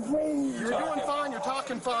 You're doing fine, you're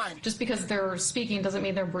talking fine. Just because they're speaking doesn't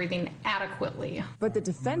mean they're breathing adequately. But the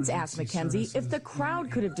defense asked McKenzie if the crowd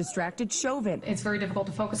could have distracted Chauvin. It's very difficult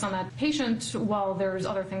to focus on that patient while there's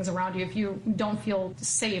other things around you if you don't feel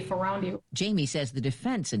safe around you. Jamie says the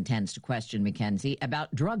defense intends to question McKenzie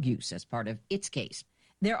about drug use as part of its case.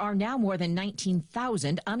 There are now more than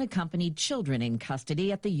 19,000 unaccompanied children in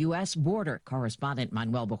custody at the U.S. border. Correspondent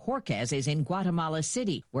Manuel Bojorquez is in Guatemala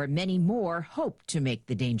City, where many more hope to make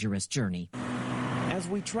the dangerous journey. As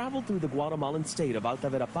we traveled through the Guatemalan state of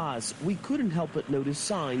Alta Verapaz, we couldn't help but notice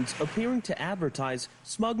signs appearing to advertise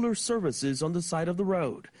smuggler services on the side of the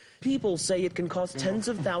road. People say it can cost tens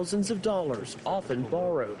of thousands of dollars, often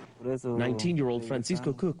borrowed. 19-year-old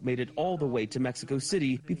Francisco Cook made it all the way to Mexico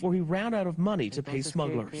City before he ran out of money to pay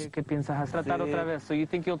smugglers. So you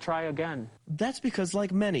think you'll try again? That's because,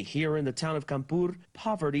 like many here in the town of Campur,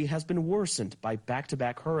 poverty has been worsened by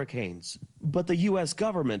back-to-back hurricanes. But the U.S.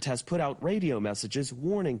 government has put out radio messages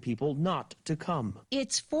warning people not to come.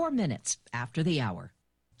 It's 4 minutes after the hour.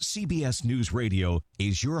 CBS News Radio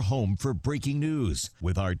is your home for breaking news.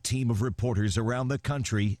 With our team of reporters around the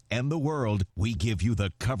country and the world, we give you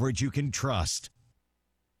the coverage you can trust.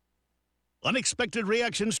 Unexpected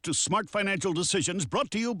reactions to smart financial decisions brought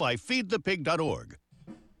to you by feedthepig.org.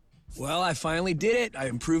 Well, I finally did it. I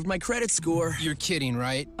improved my credit score. You're kidding,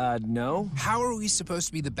 right? No. How are we supposed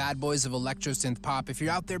to be the bad boys of electro-synth pop if you're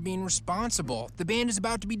out there being responsible? The band is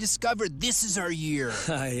about to be discovered. This is our year.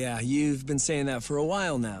 Yeah, you've been saying that for a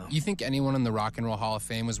while now. You think anyone in the Rock and Roll Hall of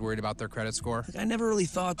Fame was worried about their credit score? I never really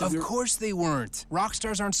thought that. Of course they weren't. Rock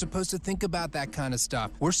stars aren't supposed to think about that kind of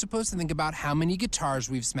stuff. We're supposed to think about how many guitars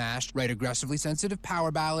we've smashed, write aggressively sensitive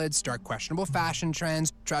power ballads, start questionable fashion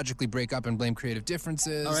trends, tragically break up and blame creative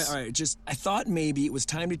differences. All right. I thought maybe it was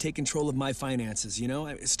time to take control of my finances,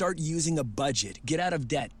 Start using a budget, get out of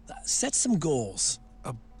debt, set some goals.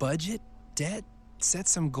 A budget? Debt? set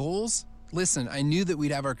some goals? Listen, I knew that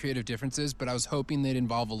we'd have our creative differences, but I was hoping they'd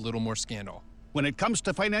involve a little more scandal. When it comes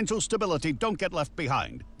to financial stability, don't get left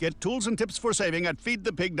behind. Get tools and tips for saving at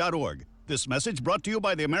feedthepig.org. This message brought to you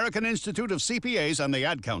by the American Institute of CPAs and the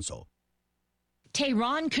Ad Council.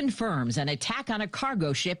 Tehran confirms an attack on a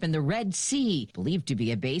cargo ship in the Red Sea, believed to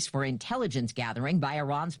be a base for intelligence gathering by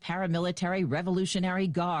Iran's paramilitary Revolutionary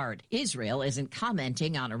Guard. Israel isn't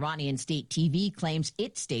commenting on Iranian state TV claims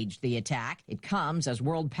it staged the attack. It comes as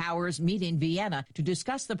world powers meet in Vienna to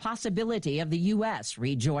discuss the possibility of the U.S.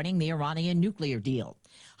 rejoining the Iranian nuclear deal.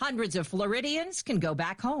 Hundreds of Floridians can go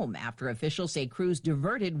back home after officials say crews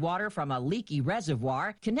diverted water from a leaky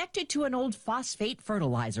reservoir connected to an old phosphate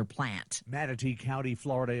fertilizer plant. Manatee County,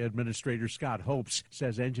 Florida Administrator Scott Hopes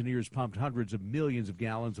says engineers pumped hundreds of millions of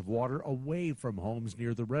gallons of water away from homes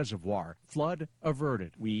near the reservoir. Flood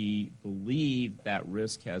averted. We believe that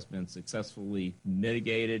risk has been successfully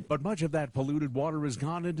mitigated. But much of that polluted water has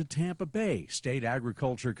gone into Tampa Bay. State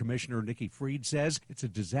Agriculture Commissioner Nikki Fried says it's a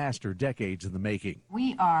disaster decades in the making.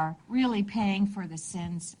 We are really paying for the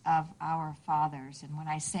sins of our fathers. And when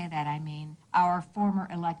I say that, I mean our former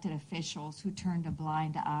elected officials who turned a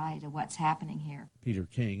blind eye to what's happening here. Peter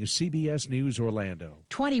King, CBS News, Orlando.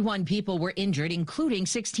 21 people were injured, including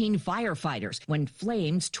 16 firefighters, when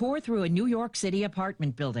flames tore through a New York City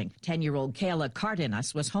apartment building. 10-year-old Kayla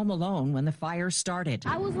Cardenas was home alone when the fire started.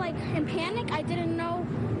 I was in panic. I didn't know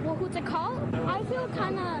who to call. I feel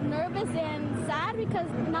kind of nervous and sad because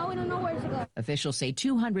now we don't know where to go. Officials say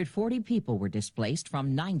 240 people were displaced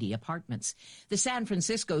from 90 apartments. The San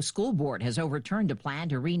Francisco School Board has overturned a plan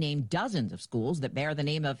to rename dozens of schools that bear the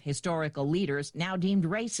name of historical leaders now deemed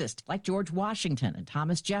racist, like George Washington and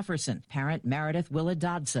Thomas Jefferson. Parent Meredith Willa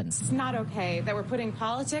Dodson. It's not okay that we're putting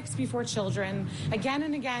politics before children. Again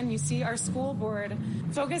and again, you see our school board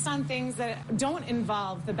focus on things that don't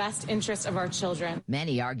involve the best interests of our children.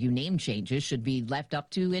 Many argue name changes should be left up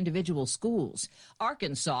to individual schools.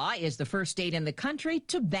 Arkansas is the first state in the country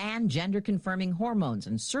to ban gender-confirming hormones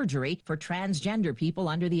and surgery for transgender people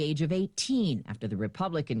under the age of 18 after the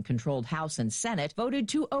Republican-controlled House and Senate voted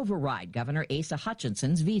to override Governor Asa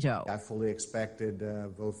Hutchinson's veto. I fully expected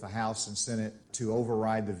both the House and Senate to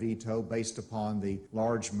override the veto based upon the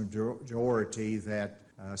large majority that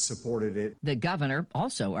supported it. The governor,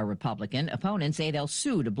 also a Republican, opponents say they'll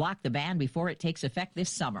sue to block the ban before it takes effect this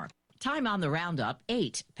summer. Time on the roundup,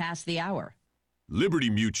 8 past the hour. Liberty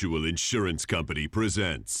Mutual Insurance Company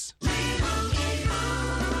presents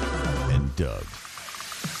and Doug.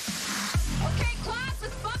 Okay, class,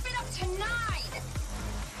 let's bump it up to 9.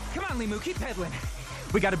 Come on, Limu, keep pedaling.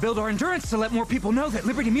 We got to build our endurance to let more people know that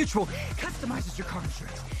Liberty Mutual customizes your car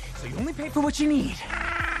insurance, so you only pay for what you need.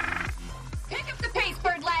 Pick up the pace,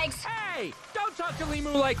 bird legs. Hey, don't talk to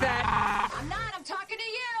Limu like that. I'm not, I'm talking to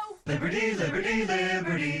you. Liberty, liberty,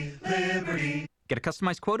 liberty, liberty. Get a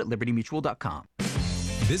customized quote at libertymutual.com.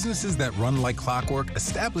 Businesses that run like clockwork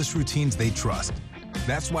establish routines they trust.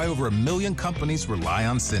 That's why over 1 million companies rely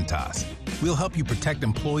on Cintas. We'll help you protect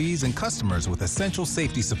employees and customers with essential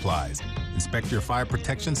safety supplies, inspect your fire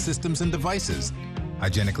protection systems and devices,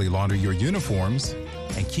 hygienically launder your uniforms,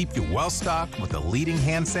 and keep you well-stocked with the leading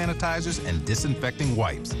hand sanitizers and disinfecting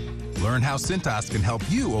wipes. Learn how Cintas can help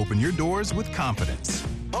you open your doors with confidence.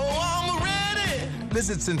 Oh, I'm ready!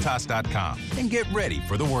 Visit Cintas.com and get ready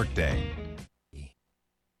for the workday.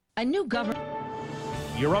 A new government.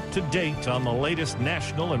 You're up to date on the latest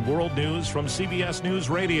national and world news from CBS News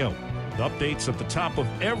Radio. Updates at the top of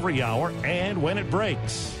every hour and when it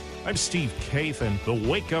breaks. I'm Steve Kaith, and the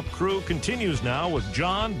Wake Up Crew continues now with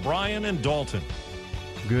John, Brian, and Dalton.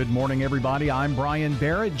 Good morning, everybody. I'm Brian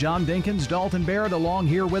Barrett. John Dinkins, Dalton Barrett along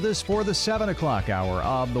here with us for the 7 o'clock hour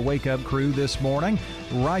of the Wake Up Crew this morning.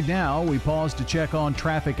 Right now, we pause to check on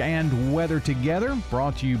traffic and weather together.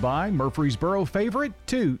 Brought to you by Murfreesboro favorite,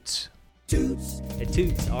 Toots. Toots. At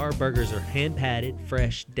Toots, our burgers are hand-patted,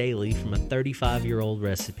 fresh, daily from a 35-year-old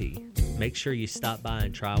recipe. Make sure you stop by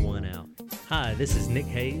and try one out. Hi, this is Nick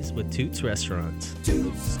Hayes with Toots Restaurants.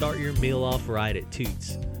 Toots. Start your meal off right at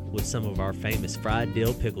Toots with some of our famous fried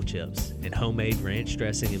dill pickle chips and homemade ranch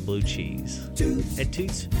dressing and blue cheese. Toots. At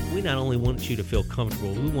Toots, we not only want you to feel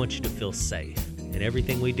comfortable, we want you to feel safe. And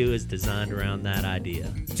everything we do is designed around that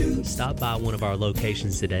idea. Toots. Stop by one of our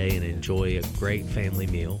locations today and enjoy a great family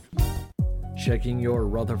meal. Checking your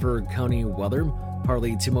Rutherford County weather.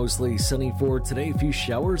 Partly to mostly sunny for today. A few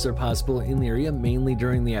showers are possible in the area, mainly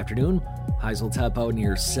during the afternoon. Highs will top out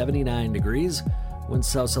near 79 degrees. Winds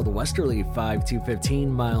south-southwesterly 5 to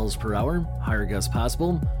 15 miles per hour. Higher gusts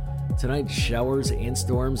possible. Tonight, showers and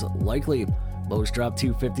storms likely. Lows drop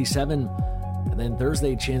to 57. And then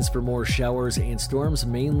Thursday, chance for more showers and storms,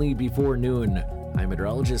 mainly before noon. I'm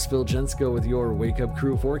meteorologist Phil Jensko with your Wake Up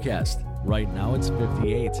Crew forecast. Right now it's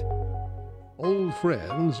 58. Old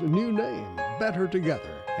friends, new name, better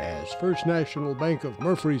together. As First National Bank of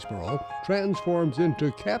Murfreesboro transforms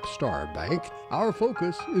into Capstar Bank, our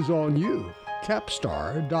focus is on you.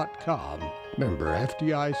 Capstar.com. Member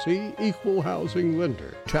FDIC, equal housing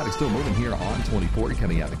lender. Traffic still moving here on 24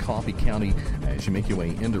 coming out of Coffee County as you make your way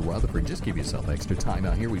into Rutherford. Just give yourself extra time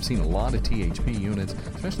out here. We've seen a lot of THP units,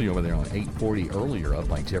 especially over there on 840 earlier up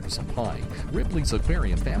by Jefferson Pike. Ripley's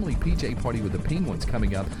Aquarium Family PJ Party with the Penguins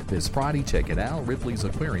coming up this Friday. Check it out. Ripley's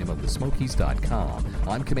Aquarium of the Smokies.com.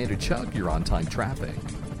 I'm Commander Chuck. You're on time traffic.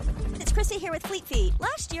 It's Christy here with Fleet Feet.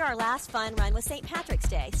 Last year, our last fun run was St. Patrick's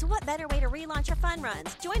Day, so what better way to relaunch our fun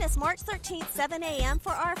runs? Join us March 13th, 7 a.m.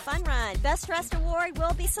 for our fun run. Best Dressed Award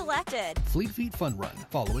will be selected. Fleet Feet Fun Run,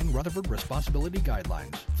 following Rutherford Responsibility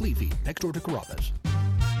Guidelines. Fleet Feet, next door to Carrabba's.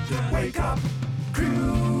 The Wake Up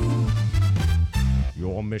Crew.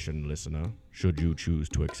 Your mission, listener, should you choose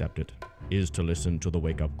to accept it, is to listen to the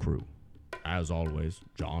Wake Up Crew. As always,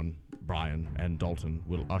 John, Brian, and Dalton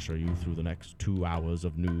will usher you through the next 2 hours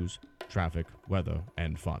of news, traffic, weather,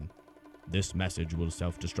 and fun. This message will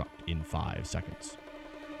self-destruct in 5 seconds.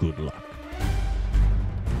 Good luck.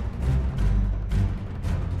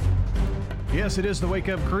 Yes, it is the Wake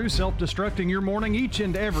Up Crew, self-destructing your morning each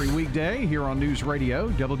and every weekday here on News Radio,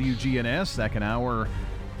 WGNS. Second hour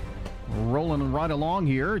rolling right along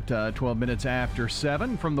here at 12 minutes after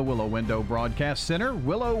 7 from the Willow Window Broadcast Center.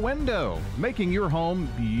 Willow Window, making your home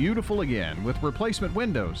beautiful again with replacement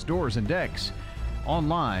windows, doors, and decks.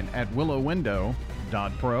 Online at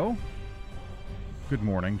willowwindow.pro. Good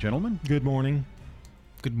morning, gentlemen. Good morning.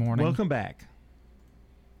 Good morning. Welcome back.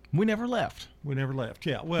 We never left. We never left.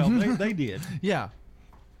 Yeah, well, they did. Yeah.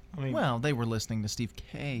 I mean, well, they were listening to Steve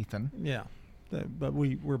Kathan. Yeah, but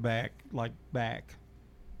we're back, back.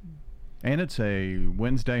 And it's a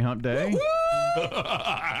Wednesday hump day.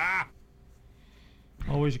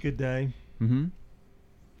 Always a good day. Mm-hmm.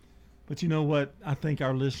 But you know what I think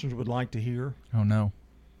our listeners would like to hear? Oh, no.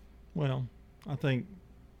 Well, I think,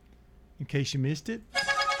 in case you missed it,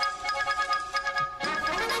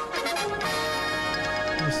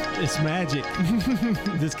 it's magic.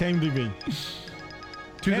 This came to me.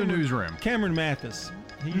 The newsroom. Cameron Mathis.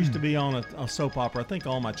 He used to be on a soap opera, I think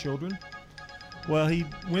All My Children. Well, he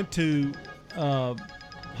went to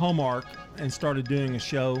Hallmark and started doing a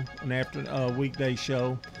show, a weekday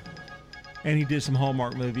show, and he did some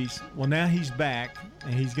Hallmark movies. Well, now he's back,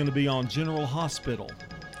 and he's going to be on General Hospital.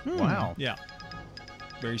 Wow. Yeah.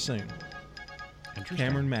 Very soon. Interesting.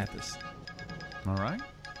 Cameron Mathis. All right.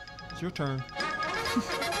 It's your turn.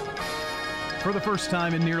 For the first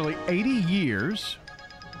time in nearly 80 years,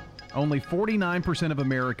 only 49% of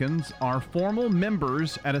Americans are formal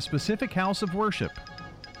members at a specific house of worship.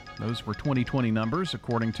 Those were 2020 numbers,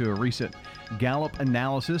 according to a recent Gallup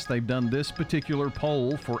analysis. They've done this particular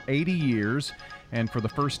poll for 80 years, and for the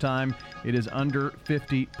first time, it is under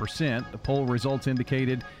 50%. The poll results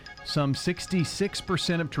indicated some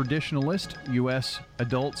 66% of traditionalist U.S.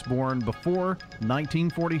 adults born before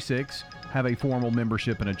 1946 have a formal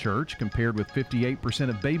membership in a church, compared with 58%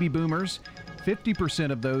 of baby boomers,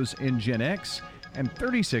 50% of those in Gen X, and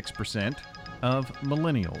 36% of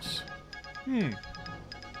millennials.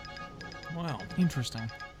 Wow. Interesting.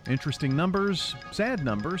 Interesting numbers. Sad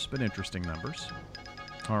numbers, but interesting numbers.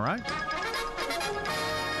 All right.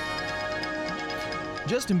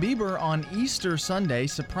 Justin Bieber on Easter Sunday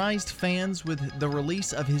surprised fans with the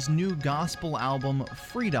release of his new gospel album,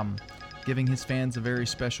 Freedom, giving his fans a very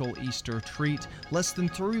special Easter treat. Less than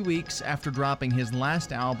 3 weeks after dropping his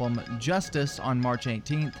last album, Justice, on March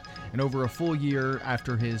 18th, and over a full year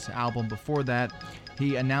after his album before that,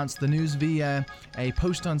 he announced the news via a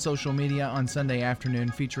post on social media on Sunday afternoon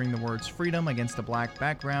featuring the words "freedom" against a black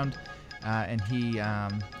background, and he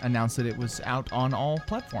announced that it was out on all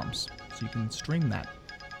platforms, so you can stream that.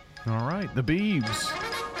 All right, the Biebs.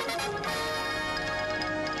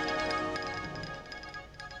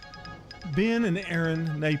 Ben and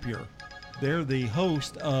Aaron Napier, they're the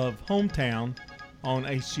host of Hometown on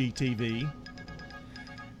HGTV,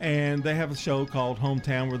 and they have a show called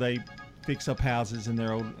Hometown where they fix up houses in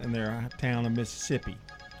their town of Mississippi.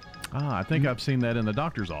 I think I've seen that in the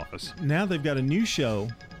doctor's office. Now they've got a new show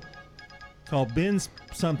called Ben's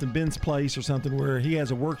Place or something, where he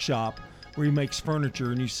has a workshop where he makes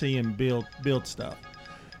furniture and you see him build stuff.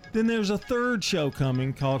 Then there's a third show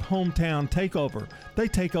coming called Hometown Takeover. They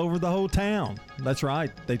take over the whole town. That's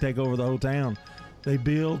right. They take over the whole town. They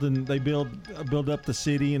build up the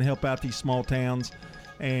city and help out these small towns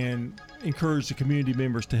and encourage the community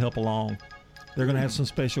members to help along. They're going to have some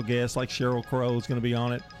special guests, like Sheryl Crow is going to be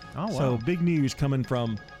on it. Oh, wow. So big news coming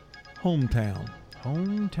from hometown.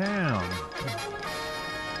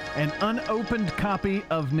 An unopened copy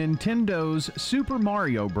of Nintendo's Super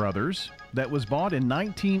Mario Brothers that was bought in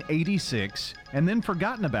 1986 and then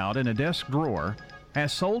forgotten about in a desk drawer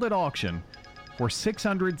has sold at auction for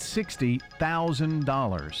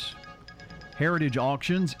 $660,000. Heritage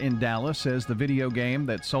Auctions in Dallas says the video game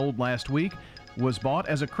that sold last week was bought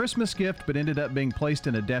as a Christmas gift but ended up being placed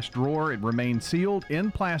in a desk drawer. It remained sealed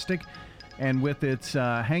in plastic and with its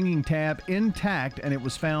hanging tab intact, and it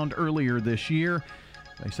was found earlier this year.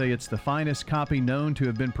 They say it's the finest copy known to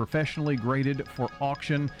have been professionally graded for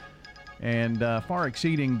auction and far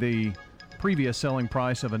exceeding the previous selling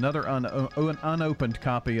price of another unopened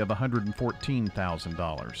copy of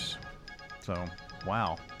 $114,000. So,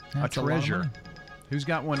 wow. That's a treasure. Who's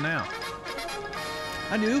got one now?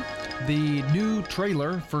 I do. The new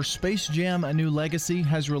trailer for Space Jam: A New Legacy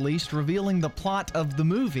has released, revealing the plot of the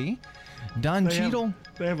movie. Don Cheadle.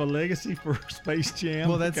 They have a legacy for Space Jam.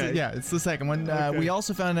 Well, that's it's the second one. Okay. We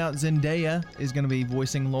also found out Zendaya is going to be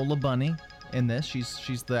voicing Lola Bunny in this.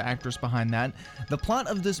 She's the actress behind that. The plot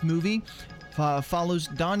of this movie follows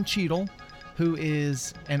Don Cheadle, who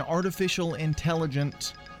is an artificial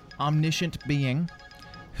intelligent, omniscient being,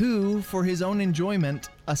 who, for his own enjoyment,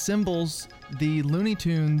 assembles the Looney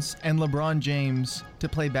Tunes and LeBron James to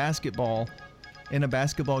play basketball in a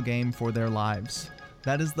basketball game for their lives.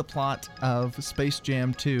 That is the plot of Space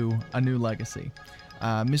Jam 2, A New Legacy.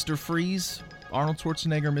 Mr. Freeze, Arnold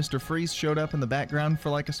Schwarzenegger, Mr. Freeze showed up in the background for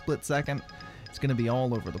like a split second. It's going to be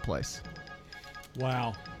all over the place.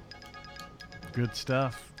 Wow. Good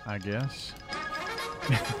stuff, I guess.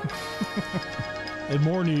 And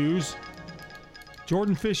more news.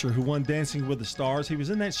 Jordan Fisher, who won Dancing with the Stars, he was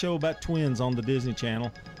in that show about twins on the Disney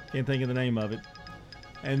Channel. Can't think of the name of it.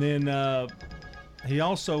 And then he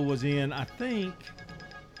also was in, I think,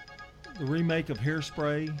 the remake of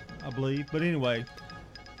Hairspray, I believe. But anyway,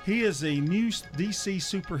 he is a new DC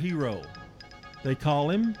superhero. They call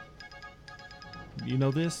him, you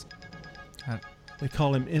know this? They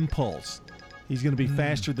call him Impulse. He's going to be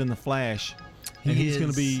faster than the Flash. And he's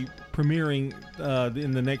going to be premiering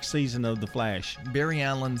in the next season of The Flash. Barry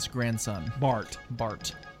Allen's grandson. Bart.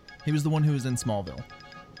 He was the one who was in Smallville.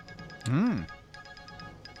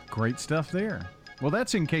 Great stuff there. Well,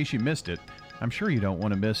 that's in case you missed it. I'm sure you don't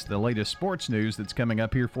want to miss the latest sports news that's coming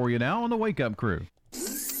up here for you now on the Wake Up Crew.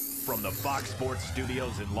 From the Fox Sports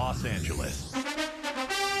Studios in Los Angeles,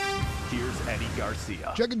 here's Eddie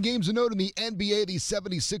Garcia. Checking games a note in the NBA, the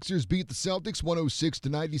 76ers beat the Celtics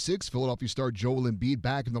 106-96. Philadelphia star Joel Embiid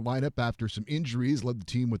back in the lineup after some injuries, led the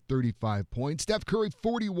team with 35 points. Steph Curry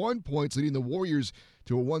 41 points, leading the Warriors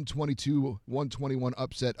to a 122-121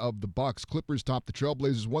 upset of the Bucks. Clippers topped the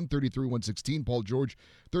Trailblazers 133-116. Paul George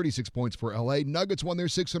 36 points for L.A. Nuggets won their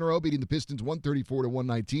 6th in a row, beating the Pistons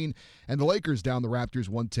 134-119. And the Lakers down the Raptors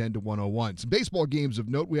 110-101. Some baseball games of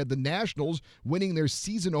note. We had the Nationals winning their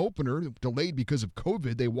season opener, delayed because of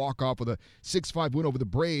COVID. They walk off with a 6-5 win over the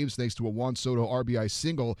Braves thanks to a Juan Soto RBI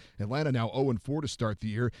single. Atlanta now 0-4 to start the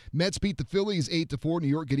year. Mets beat the Phillies 8-4. New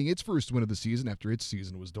York getting its first win of the season after its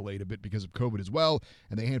season was delayed a bit because of COVID as well.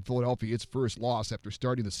 And they hand Philadelphia its first loss after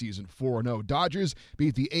starting the season 4-0. Dodgers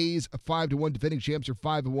beat the A's 5-1. Defending champs are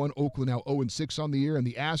 5-1. Oakland now 0-6 on the year. And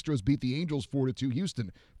the Astros beat the Angels 4-2.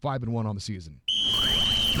 Houston 5-1 on the season.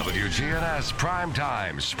 WGNS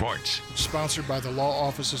Primetime Sports. Sponsored by the law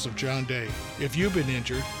offices of John Day. If you've been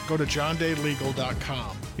injured, go to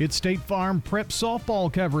johndaylegal.com. It's State Farm Prep softball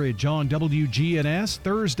coverage on WGNS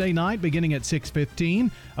Thursday night beginning at 6:15.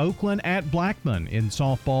 Oakland at Blackman in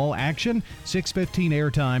softball action. 6:15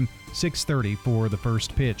 airtime. 6:30 for the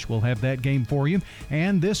first pitch. We'll have that game for you.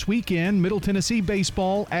 And this weekend, Middle Tennessee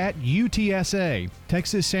baseball at UTSA.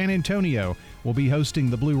 Texas San Antonio will be hosting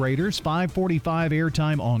the Blue Raiders. 5:45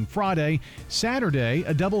 airtime on Friday. Saturday,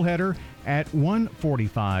 a doubleheader at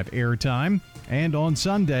 1:45 airtime. And on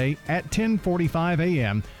Sunday at 10:45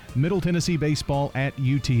 a.m., Middle Tennessee baseball at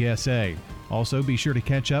UTSA. Also, be sure to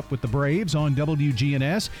catch up with the Braves on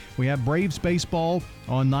WGNS. We have Braves baseball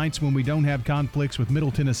on nights when we don't have conflicts with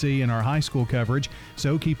Middle Tennessee in our high school coverage.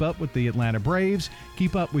 So keep up with the Atlanta Braves.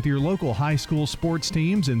 Keep up with your local high school sports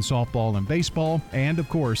teams in softball and baseball. And, of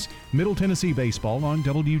course, Middle Tennessee baseball on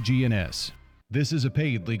WGNS. This is a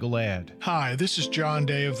paid legal ad. Hi, this is John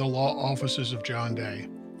Day of the law offices of John Day.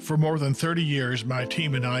 For more than 30 years, my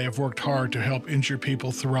team and I have worked hard to help injured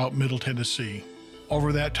people throughout Middle Tennessee.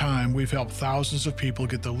 Over that time, we've helped thousands of people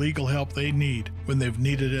get the legal help they need when they've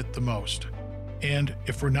needed it the most. And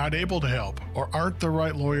if we're not able to help or aren't the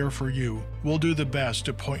right lawyer for you, we'll do the best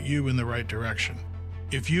to point you in the right direction.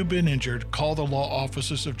 If you've been injured, call the law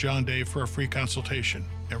offices of John Day for a free consultation.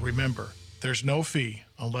 And remember, there's no fee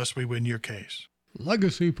unless we win your case.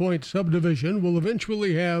 Legacy Point subdivision will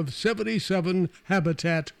eventually have 77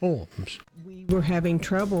 Habitat homes. We were having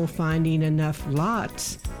trouble finding enough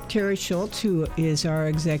lots. Terry Schultz, who is our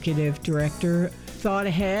executive director, thought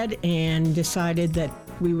ahead and decided that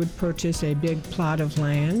we would purchase a big plot of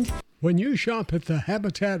land. When you shop at the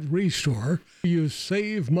Habitat Restore, you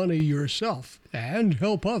save money yourself and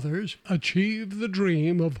help others achieve the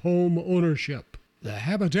dream of home ownership. The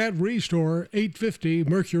Habitat Restore, 850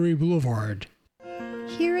 Mercury Boulevard.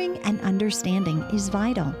 Hearing and understanding is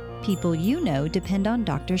vital. People you know depend on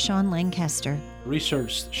Dr. Sean Lancaster.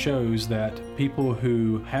 Research shows that people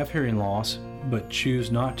who have hearing loss but choose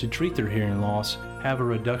not to treat their hearing loss have a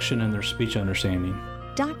reduction in their speech understanding.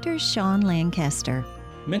 Dr. Sean Lancaster.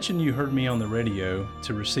 Mention you heard me on the radio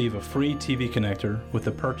to receive a free TV connector with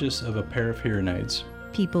the purchase of a pair of hearing aids.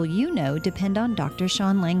 People you know depend on Dr.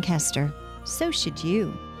 Sean Lancaster. So should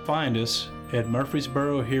you. Find us at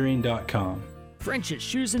murfreesborohearing.com. French's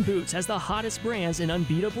Shoes and Boots has the hottest brands and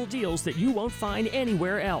unbeatable deals that you won't find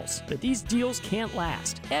anywhere else. But these deals can't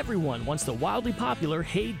last. Everyone wants the wildly popular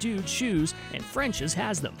Hey Dude shoes, and French's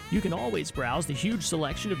has them. You can always browse the huge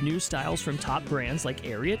selection of new styles from top brands like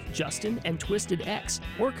Ariat, Justin, and Twisted X.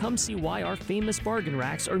 Or come see why our famous bargain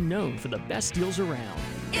racks are known for the best deals around.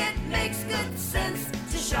 It makes good sense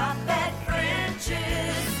to shop at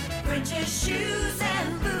French's. French's Shoes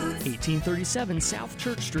and Boots. 1837 South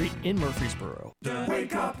Church Street in Murfreesboro. The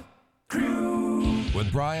Wake Up Crew. With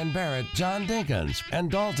Brian Barrett, John Dinkins, and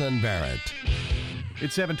Dalton Barrett.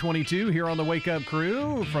 It's 7:22 here on the Wake Up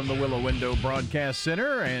Crew from the Willow Window Broadcast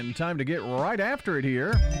Center, and time to get right after it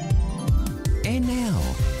here. And now,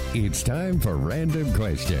 it's time for Random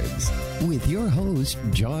Questions with your host,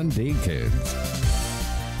 John Dinkins.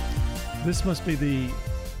 This must be the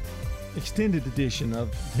extended edition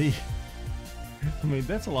of the... I mean,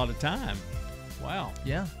 that's a lot of time. Wow.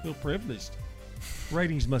 Yeah. Feel privileged.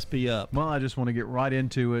 Ratings must be up. Well, I just want to get right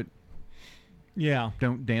into it. Yeah.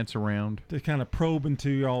 Don't dance around. To kind of probe into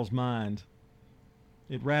y'all's mind.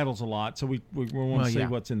 It rattles a lot, so we want to see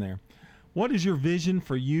what's in there. What is your vision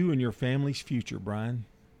for you and your family's future, Brian?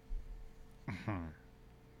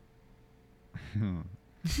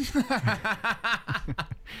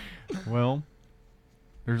 Well,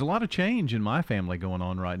 there's a lot of change in my family going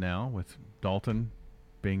on right now with Dalton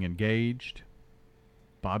being engaged.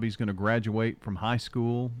 Bobby's going to graduate from high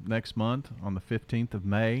school next month on the 15th of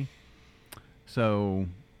May. So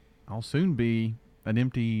I'll soon be an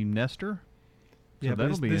empty nester. So Yeah,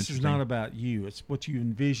 that'll but be this interesting. is not about you. It's what you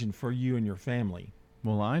envision for you and your family.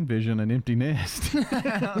 Well, I envision an empty nest.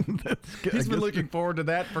 He's been looking forward to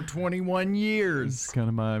that for 21 years. It's kind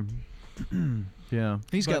of my... yeah.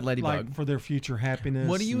 He's got Ladybug. Like for their future happiness.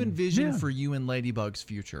 What do you envision Yeah. for you and Ladybug's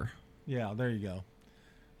future? Yeah, there you go.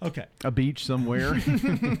 Okay. A beach somewhere.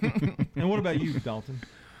 And what about you, Dalton?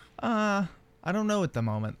 I don't know at the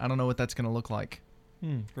moment. I don't know what that's going to look like.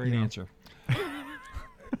 Great answer.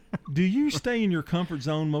 Do you stay in your comfort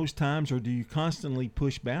zone most times, or do you constantly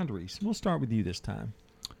push boundaries? We'll start with you this time.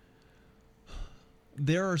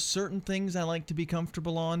 There are certain things I like to be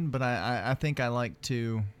comfortable on, but I think I like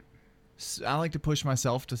to push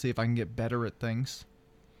myself to see if I can get better at things.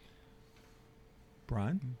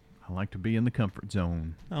 Brian? I like to be in the comfort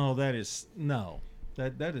zone. Oh, that is no.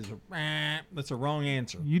 That's a wrong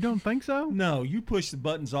answer. You don't think so? No, you push the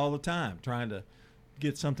buttons all the time trying to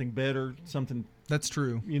get something better, something. That's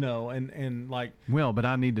true. You know, and like. Well, but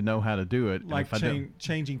I need to know how to do it. Like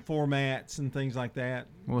changing formats and things like that.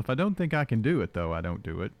 Well, if I don't think I can do it, though, I don't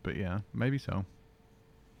do it. But yeah, maybe so.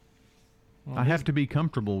 Well, I have to be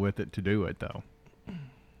comfortable with it to do it, though.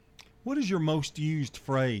 What is your most used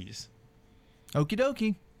phrase? Okie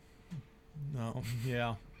dokie. No,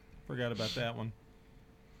 yeah. Forgot about that one.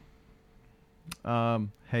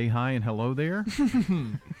 Hey, hi, and hello there.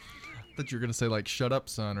 Thought you were going to say, like, shut up,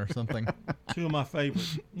 son, or something. Two of my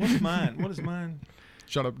favorites. What's mine? What is mine?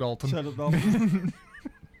 Shut up, Dalton. Shut up, Dalton.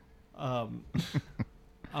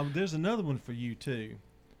 There's another one for you, too.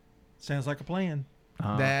 Sounds like a plan.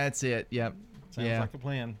 That's it. Yep. Sounds like a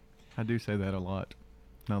plan. I do say that a lot,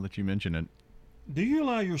 now that you mention it. Do you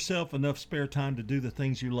allow yourself enough spare time to do the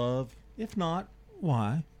things you love? If not,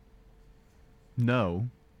 why? No.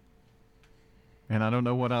 And I don't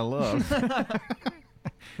know what I love.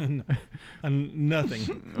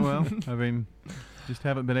 Nothing. Well, I mean, just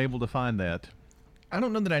haven't been able to find that. I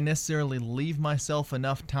don't know that I necessarily leave myself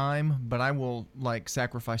enough time, but I will, like,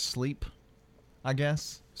 sacrifice sleep, I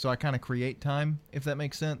guess. So I kind of create time, if that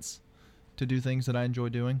makes sense, to do things that I enjoy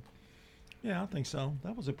doing. Yeah, I think so.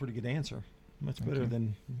 That was a pretty good answer. Much better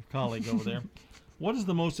than your colleague over there. What is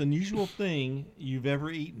the most unusual thing you've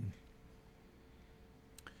ever eaten?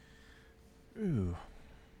 Ooh.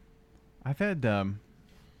 I've had,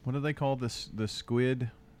 what do they call this? The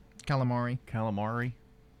squid? Calamari. Calamari.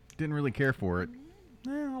 Didn't really care for it.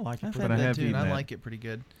 Yeah, I like it. I've But had I that have too, eaten and I that. like it pretty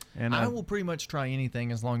good. And I will pretty much try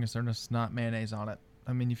anything as long as there's not mayonnaise on it.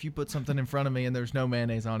 I mean, if you put something in front of me and there's no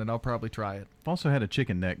mayonnaise on it, I'll probably try it. I've also had a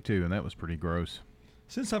chicken neck, too, and that was pretty gross.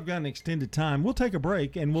 Since I've got an extended time, we'll take a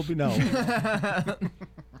break and we'll be no.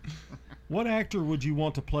 What actor would you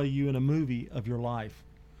want to play you in a movie of your life?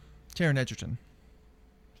 Taron Egerton.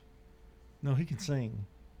 No, he can sing.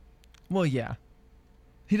 Well, yeah.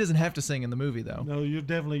 He doesn't have to sing in the movie, though. No,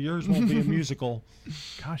 yours won't be a musical.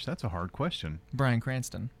 Gosh, that's a hard question. Bryan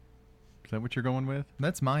Cranston. Is that what you're going with?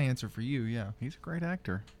 That's my answer for you, yeah. He's a great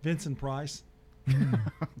actor. Vincent Price.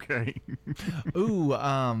 Okay. Ooh,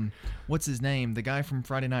 what's his name? The guy from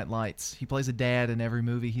Friday Night Lights. He plays a dad in every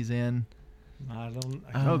movie he's in.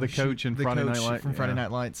 The coach in Friday Night Lights. From Friday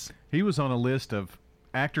Night Lights. He was on a list of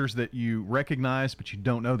actors that you recognize, but you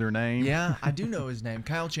don't know their name. Yeah, I do know his name.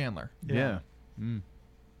 Kyle Chandler. Yeah. Mm.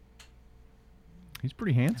 He's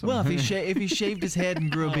pretty handsome. Well, if he shaved his head and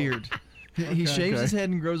grew a beard. He shaves his head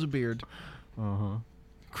and grows a beard. Uh-huh.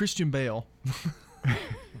 Christian Bale.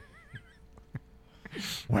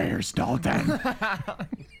 Where's Dalton?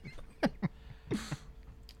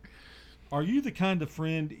 Are you the kind of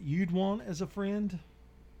friend you'd want as a friend?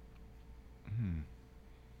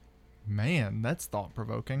 Man, that's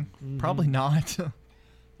thought-provoking. Probably not.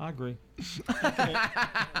 I agree. Okay.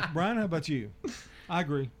 Brian, how about you? I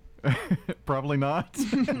agree. Probably not.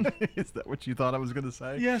 Is that what you thought I was going to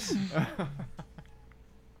say? Yes.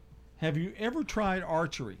 Have you ever tried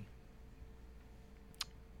archery?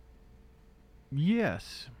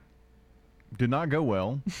 Yes. Did not go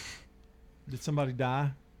well. Did somebody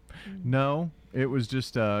die? No, it was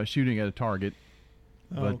just shooting at a target.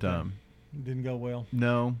 Oh, But okay. Didn't go well.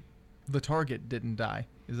 No. The target didn't die.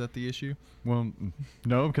 Is that the issue? Well,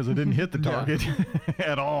 no, because I didn't hit the Yeah. target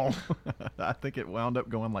at all. I think it wound up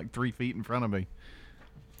going like 3 feet in front of me.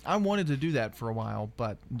 I wanted to do that for a while,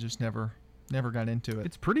 but just never got into it.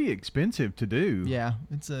 It's pretty expensive to do. Yeah,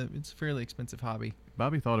 it's a fairly expensive hobby.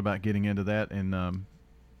 Bobby thought about getting into that in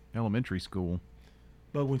elementary school.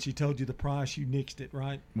 But when she told you the price, you nixed it,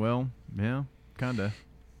 right? Well, yeah, kind of.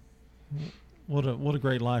 What a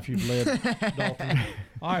great life you've led, Dalton.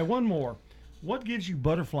 All right, one more. What gives you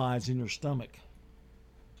butterflies in your stomach?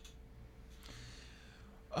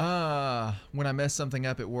 When I mess something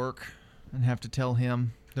up at work and have to tell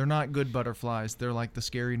him, they're not good butterflies. They're like the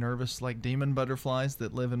scary, nervous, like demon butterflies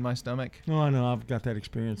that live in my stomach. Oh, I know. I've got that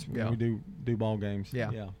experience when Yeah. we do ball games.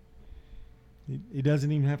 Yeah. He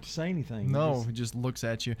doesn't even have to say anything. No, he just looks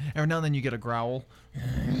at you. Every now and then you get a growl.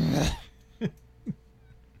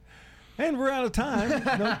 And we're out of time.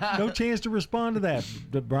 No chance to respond to that.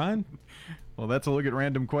 But Brian? Well, that's a look at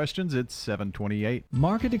random questions. It's 7:28.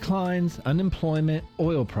 Market declines, unemployment,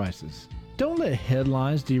 oil prices. Don't let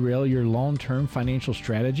headlines derail your long-term financial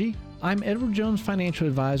strategy. I'm Edward Jones financial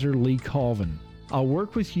advisor Lee Colvin. I'll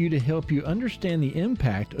work with you to help you understand the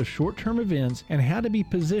impact of short-term events and how to be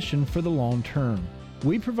positioned for the long term.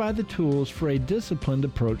 We provide the tools for a disciplined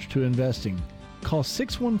approach to investing. Call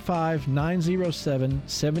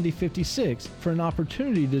 615-907-7056 for an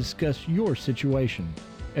opportunity to discuss your situation.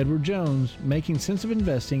 Edward Jones, Making Sense of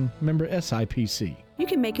Investing, member SIPC. You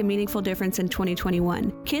can make a meaningful difference in 2021.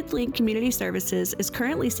 KidLink Community Services is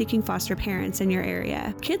currently seeking foster parents in your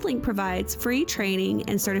area. KidLink provides free training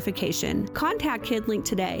and certification. Contact KidLink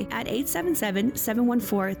today at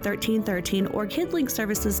 877-714-1313 or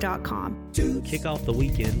kidlinkservices.com. Kick off the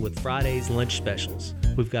weekend with Friday's lunch specials.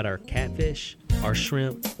 We've got our catfish, our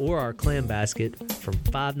shrimp, or our clam basket from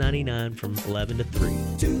 $5.99 from 11 to 3.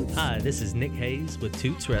 Hi, this is Nick Hayes with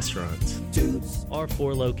Toots Restaurants. Our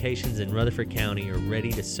 4 locations in Rutherford County are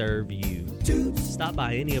ready to serve you. Stop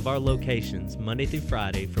by any of our locations Monday through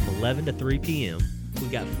Friday from 11 to 3 p.m.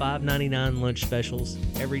 We've got $5.99 lunch specials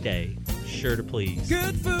every day, sure to please.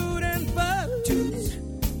 Good food and fun.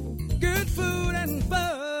 Good food and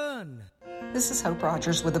fun. This is Hope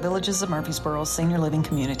Rogers with the Villages of Murfreesboro Senior Living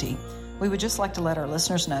Community. We would just like to let our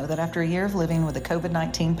listeners know that after a year of living with the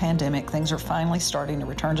COVID-19 pandemic, things are finally starting to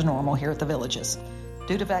return to normal here at the Villages.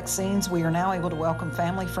 Due to vaccines, we are now able to welcome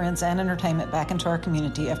family, friends, and entertainment back into our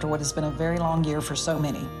community after what has been a very long year for so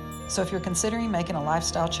many. So if you're considering making a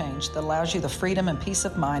lifestyle change that allows you the freedom and peace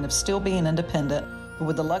of mind of still being independent, but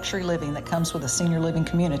with the luxury living that comes with a senior living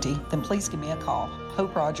community, then please give me a call.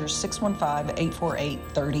 Hope Rogers,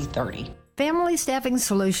 615-848-3030. Family Staffing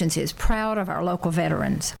Solutions is proud of our local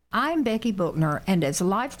veterans. I'm Becky Bookner, and as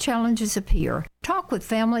life challenges appear, talk with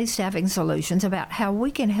Family Staffing Solutions about how we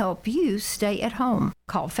can help you stay at home.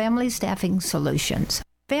 Call Family Staffing Solutions.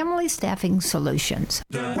 Family Staffing Solutions.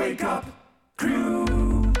 The Wake Up Crew.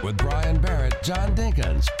 With Brian Barrett, John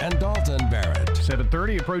Dinkins, and Dalton Barrett.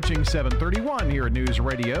 7:30 approaching 7:31 here at News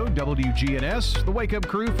Radio WGNS. The Wake Up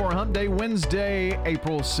Crew for Hump Day Wednesday,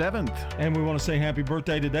 April 7th. And we want to say happy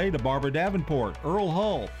birthday today to Barbara Davenport, Earl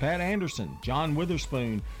Hull, Pat Anderson, John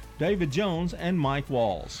Witherspoon, David Jones, and Mike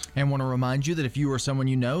Walls. And want to remind you that if you or someone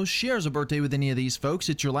you know shares a birthday with any of these folks,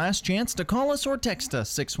 it's your last chance to call us or text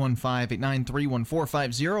us.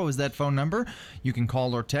 615-893-1450 is that phone number. You can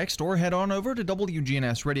call or text or head on over to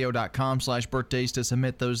WGNSradio.com/birthdays to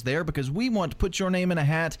submit those there, because we want to put your name in a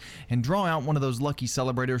hat and draw out one of those lucky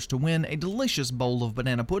celebrators to win a delicious bowl of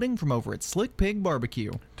banana pudding from over at Slick Pig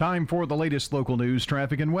Barbecue. Time for the latest local news,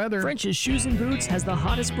 traffic, and weather. French's Shoes and Boots has the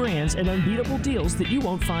hottest brands and unbeatable deals that you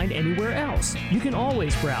won't find anywhere else. You can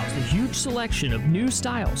always browse the huge selection of new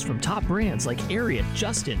styles from top brands like Ariat,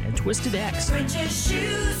 Justin, and Twisted X. French's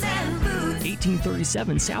Shoes and Boots.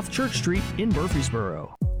 1837 South Church Street in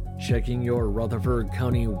Murfreesboro. Checking your Rutherford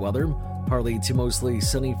County weather. Partly to mostly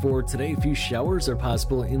sunny for today. A few showers are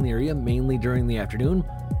possible in the area, mainly during the afternoon.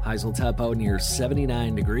 Highs will top out near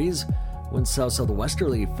 79 degrees. Winds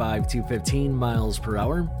south-southwesterly 5 to 15 miles per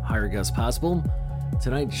hour. Higher gusts possible.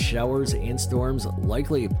 Tonight, showers and storms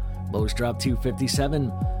likely. Lows drop to 57.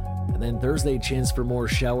 And then Thursday, chance for more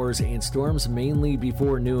showers and storms, mainly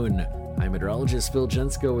before noon. I'm meteorologist Phil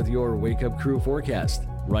Jensko with your Wake Up Crew forecast.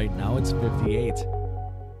 Right now, it's 58.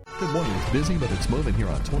 Good morning. It's busy, but it's moving here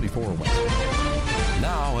on 24 West.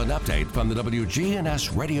 Now, an update from the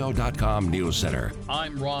WGNSradio.com News Center.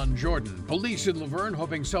 I'm Ron Jordan. Police in Laverne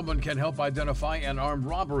hoping someone can help identify an armed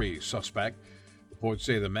robbery suspect. Reports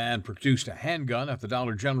say the man produced a handgun at the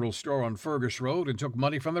Dollar General store on Fergus Road and took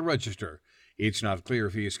money from the register. It's not clear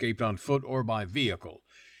if he escaped on foot or by vehicle.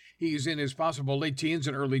 He's in his possible late teens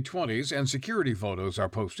and early 20s, and security photos are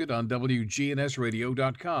posted on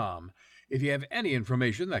WGNSradio.com. If you have any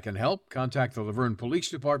information that can help, contact the Laverne Police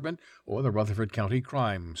Department or the Rutherford County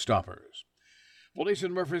Crime Stoppers. Police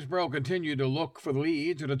in Murfreesboro continue to look for the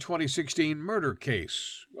leads in a 2016 murder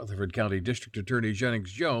case. Rutherford County District Attorney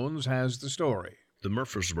Jennings Jones has the story. The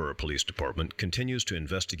Murfreesboro Police Department continues to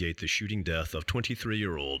investigate the shooting death of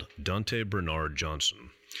 23-year-old Dante Bernard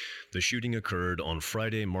Johnson. The shooting occurred on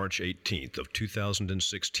Friday, March 18th of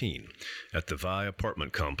 2016 at the Vi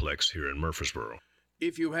apartment complex here in Murfreesboro.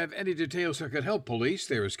 If you have any details that could help police,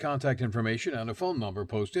 there is contact information and a phone number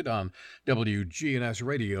posted on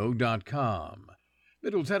WGNSradio.com.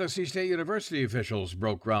 Middle Tennessee State University officials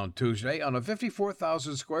broke ground Tuesday on a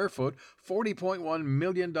 54,000 square foot, $40.1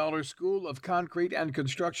 million School of Concrete and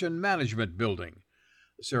Construction Management building.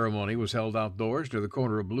 The ceremony was held outdoors near the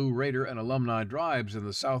corner of Blue Raider and Alumni Drives in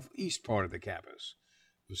the southeast part of the campus.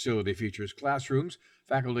 The facility features classrooms,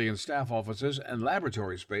 faculty and staff offices, and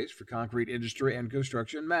laboratory space for concrete industry and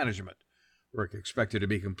construction management. Work expected to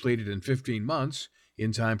be completed in 15 months,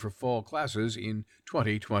 in time for fall classes in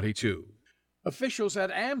 2022. Officials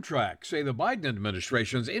at Amtrak say the Biden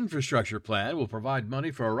administration's infrastructure plan will provide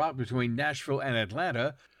money for a route between Nashville and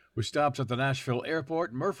Atlanta, with stops at the Nashville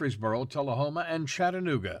Airport, Murfreesboro, Tullahoma, and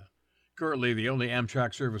Chattanooga. Currently, the only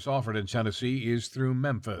Amtrak service offered in Tennessee is through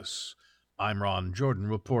Memphis. I'm Ron Jordan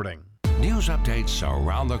reporting. News updates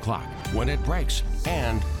around the clock, when it breaks,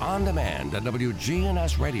 and on demand at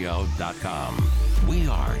WGNSradio.com. We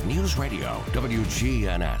are News Radio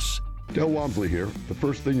WGNS. Del Walmsley here. The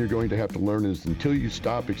first thing you're going to have to learn is until you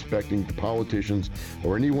stop expecting the politicians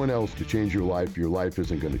or anyone else to change your life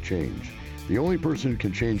isn't going to change. The only person who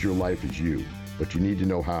can change your life is you, but you need to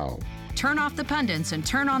know how. Turn off the pundits and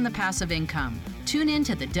turn on the passive income. Tune in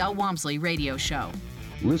to the Del Walmsley Radio Show.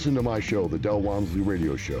 Listen to my show, the Del Walmsley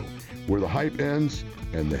Radio Show, where the hype ends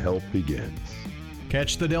and the help begins.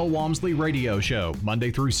 Catch the Del Walmsley Radio Show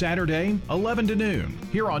Monday through Saturday, 11 to noon,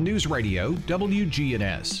 here on News Radio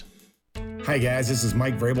WGNS. Hi guys, this is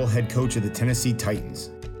Mike Vrabel, head coach of the Tennessee Titans.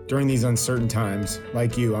 During these uncertain times,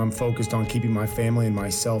 like you, I'm focused on keeping my family and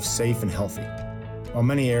myself safe and healthy. While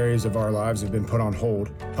many areas of our lives have been put on hold,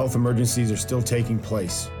 health emergencies are still taking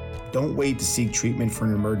place. Don't wait to seek treatment for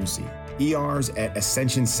an emergency. ERs at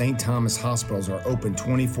Ascension St. Thomas hospitals are open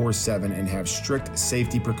 24/7 and have strict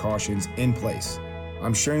safety precautions in place.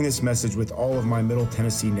 I'm sharing this message with all of my Middle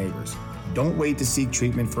Tennessee neighbors. Don't wait to seek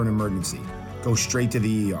treatment for an emergency. Go straight to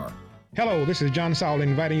the ER. Hello, this is John Sowell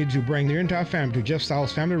inviting you to bring your entire family to Jeff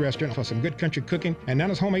Sowell's Family Restaurant for some good country cooking and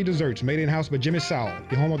Nana's homemade desserts made in-house by Jimmy Sowell,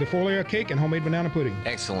 the home of the 4-layer cake and homemade banana pudding.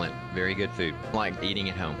 Excellent. Very good food. Like eating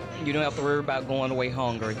at home. You don't have to worry about going away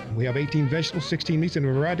hungry. We have 18 vegetables, 16 meats, and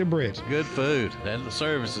a variety of breads. Good food, and the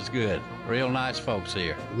service is good. Real nice folks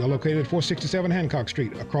here. We are located at 467 Hancock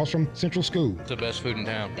Street, across from Central School. It's the best food in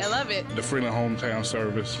town. I love it. The Freeman hometown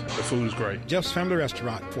service. The food is great. Jeff's Family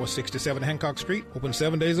Restaurant, 467 Hancock Street, open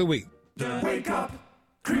 7 days a week. The Wake Up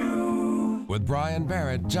Crew with Brian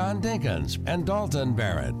Barrett, John Dinkins, and Dalton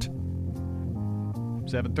Barrett.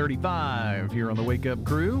 7:35 here on the Wake Up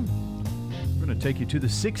Crew. We're going to take you to the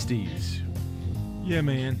 60s. Yeah,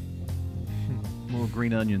 man. Little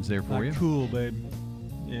green onions there for you. Cool, babe.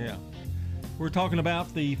 Yeah. We're talking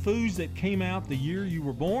about the foods that came out the year you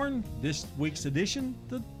were born. This week's edition,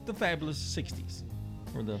 the fabulous 60s.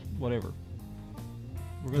 Or the whatever.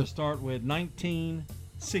 We're going to start with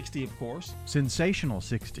 1960, of course. Sensational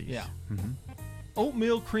 60s. Yeah. Mm-hmm.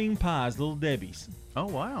 Oatmeal cream pies, Little Debbie's. Oh,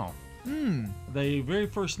 wow. The very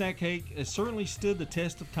first snack cake has certainly stood the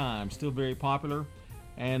test of time. Still very popular.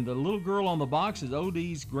 And the little girl on the box is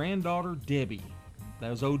O.D.'s granddaughter, Debbie.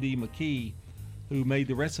 That was O.D. McKee who made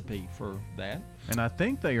the recipe for that. And I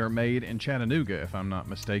think they are made in Chattanooga, if I'm not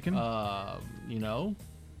mistaken. You know,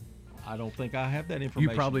 I don't think I have that information.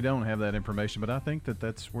 You probably don't have that information, but I think that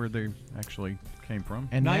that's where they actually came from.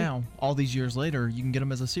 And now, all these years later, you can get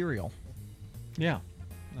them as a cereal. Yeah.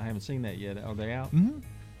 I haven't seen that yet. Are they out? Mm-hmm.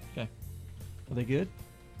 Okay. Are they good?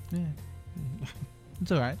 Yeah.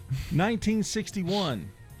 It's all right. 1961.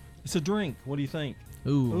 It's a drink. What do you think?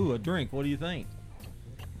 Ooh, a drink. What do you think?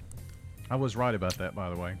 I was right about that, by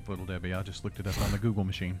the way, Little Debbie. I just looked it up on the Google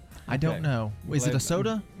machine. I don't know. Is it a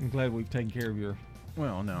soda? I'm glad we've taken care of your...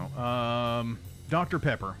 Well, no. Dr.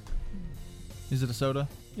 Pepper. Is it a soda?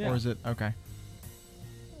 Yeah. Or is it... Okay.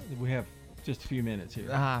 We have just a few minutes here.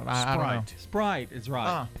 I don't know. Sprite is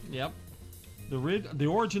right. Yep. The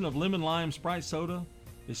origin of lemon lime Sprite soda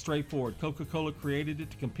is straightforward. Coca-Cola created it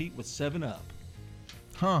to compete with 7-Up.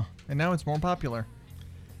 Huh. And now it's more popular.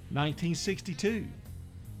 1962.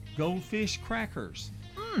 Goldfish crackers.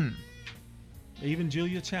 Even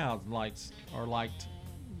Julia Child liked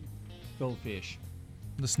goldfish.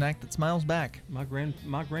 The snack that smiles back. My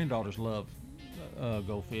granddaughters love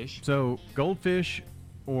goldfish. So, goldfish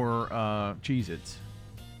or Cheez-Its?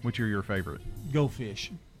 Which are your favorite?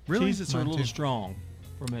 Goldfish. Really? Cheez-Its are a little strong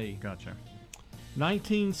for me. Gotcha.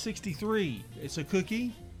 1963. It's a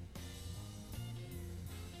cookie.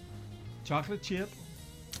 Chocolate chip.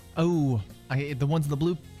 Oh, the ones in the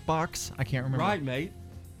blue box? I can't remember. Right, mate.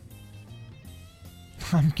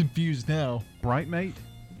 I'm confused now. Bright Mate?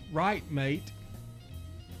 Right, mate.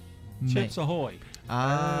 Chips Ahoy.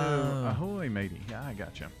 Ahoy, matey. Yeah, I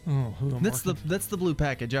gotcha. That's the blue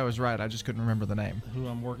package. I was right. I just couldn't remember the name. Who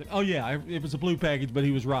I'm working. Oh yeah, it was a blue package, but he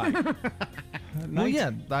was right. Well, yeah,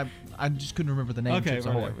 I just couldn't remember the name. Okay, Chips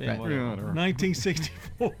whatever. Ahoy. Yeah, whatever.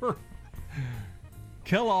 1964.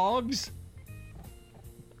 Kellogg's.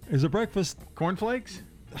 Is it breakfast? Cornflakes?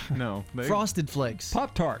 No. Frosted Flakes.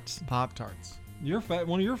 Pop-Tarts. Pop-Tarts.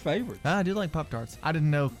 One of your favorites. I do like Pop-Tarts. I didn't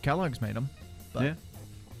know Kellogg's made them. But yeah.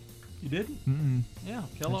 You didn't? Mm-mm. Yeah,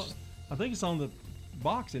 Kellogg. I think it's on the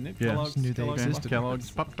box, isn't it? Yeah. Kellogg's. Knew they existed. Kellogg's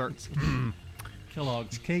Pop-Tarts.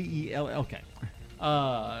 Kellogg's. K-E-L. Okay.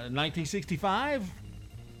 1965.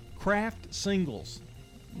 Kraft singles.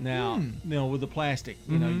 Now, with the plastic,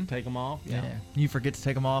 you take them off. Yeah. You forget to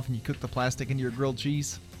take them off and you cook the plastic into your grilled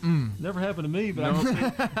cheese. Never happened to me, but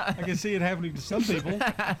I can see it happening to some people.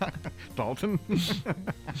 Dalton.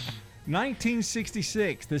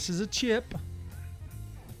 1966. This is a chip.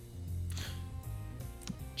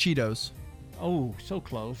 Cheetos. Oh, so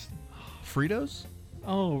close. Fritos?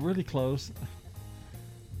 Oh, really close.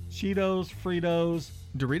 Cheetos, Fritos.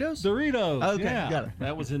 Doritos? Doritos. Okay, yeah. got it.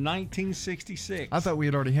 That was in 1966. I thought we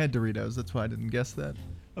had already had Doritos. That's why I didn't guess that.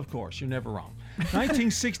 Of course, you're never wrong.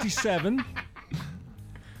 1967.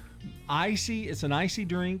 Icy. It's an icy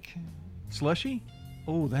drink. Slushy?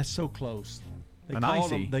 Oh, that's so close.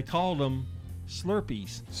 They called them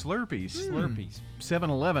Slurpees. Slurpees. Slurpees.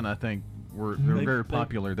 7-Eleven, I think, they're very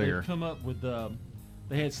popular there. They come up with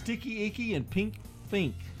they had Sticky Icky and Pink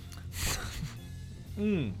Fink.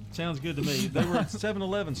 Sounds good to me. They were at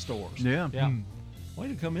 7-Eleven stores. Yeah. Yeah. Way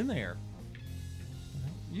to come in there.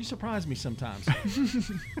 You surprise me sometimes.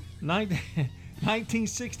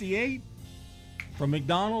 1968 from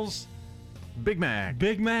McDonald's. Big Mac.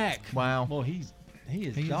 Big Mac. Wow. Well, he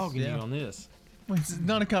is dogging you on this. Well, it's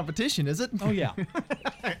not a competition, is it? Oh, yeah.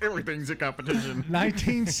 Everything's a competition.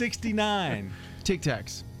 1969. Tic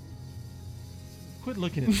Tacs. Quit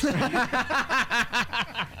looking at me.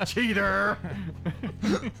 Cheater.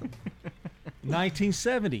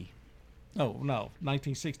 1970. Oh, no.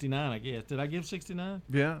 1969, I guess. Did I give 69?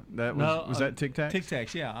 Yeah, that was. Was that Tic Tacs? Tic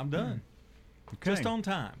Tacs, yeah. I'm done. Okay. Just on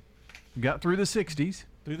time. Got through the 60s.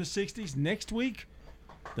 Through the 60s. Next week,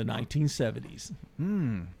 the 1970s.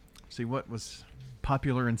 See what was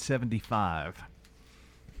popular in 75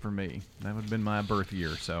 for me. That would have been my birth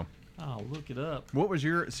year, so. I'll look it up. What was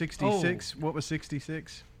your 66? What was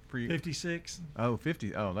 66 for you? 56. Oh,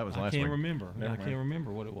 50. Oh, that was last I week. can't remember. Yeah, I can't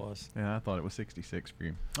remember what it was. Yeah, I thought it was 66 for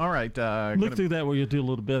you. All right. Look through that where you'll do a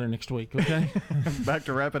little better next week, okay? Back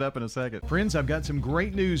to wrap it up in a second. Friends, I've got some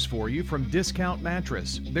great news for you from Discount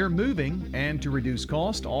Mattress. They're moving, and to reduce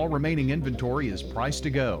cost, all remaining inventory is priced to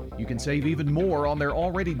go. You can save even more on their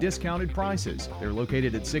already discounted prices. They're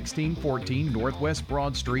located at 1614 Northwest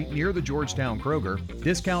Broad Street near the Georgetown Kroger.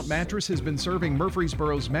 Discount Mattress has been serving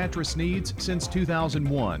Murfreesboro's mattress needs since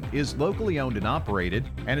 2001, is locally owned and operated,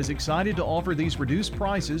 and is excited to offer these reduced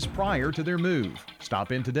prices prior to their move.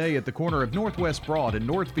 Stop in today at the corner of Northwest Broad and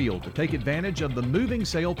Northfield to take advantage of the moving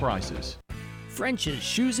sale prices. French's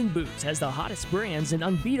Shoes and Boots has the hottest brands and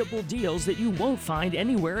unbeatable deals that you won't find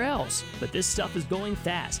anywhere else. But this stuff is going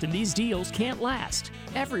fast and these deals can't last.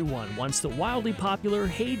 Everyone wants the wildly popular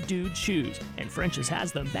Hey Dude shoes, and French's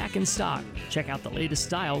has them back in stock. Check out the latest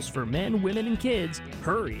styles for men, women, and kids.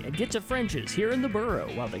 Hurry and get to French's here in the borough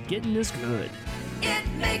while the getting is good. It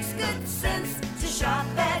makes good sense to shop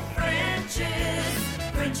at French's.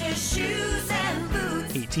 French's Shoes and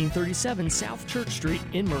Boots. 1837 South Church Street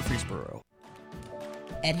in Murfreesboro.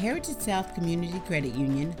 At Heritage South Community Credit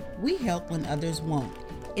Union, we help when others won't.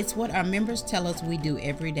 It's what our members tell us we do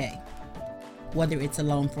every day. Whether it's a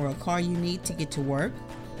loan for a car you need to get to work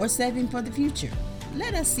or saving for the future,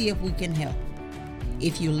 let us see if we can help.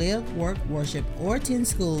 If you live, work, worship, or attend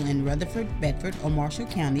school in Rutherford, Bedford, or Marshall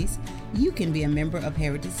counties, you can be a member of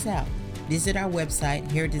Heritage South. Visit our website,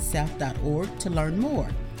 heritagesouth.org, to learn more.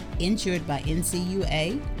 Insured by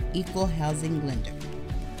NCUA, Equal Housing Lender.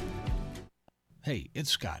 Hey, it's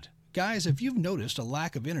Scott. Guys, if you've noticed a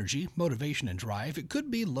lack of energy, motivation, and drive, it could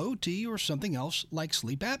be low T or something else like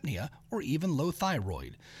sleep apnea or even low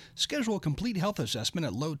thyroid. Schedule a complete health assessment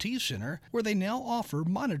at Low T Center, where they now offer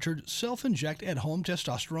monitored self-inject at-home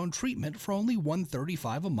testosterone treatment for only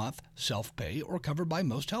 $135 a month, self-pay, or covered by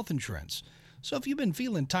most health insurance. So if you've been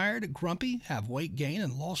feeling tired, grumpy, have weight gain,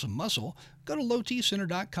 and loss of muscle, go to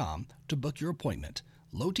lowtcenter.com to book your appointment.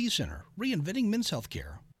 Low T Center, reinventing men's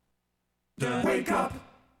healthcare. The Wake Up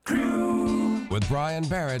Crew with Brian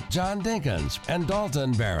Barrett, John Dinkins, and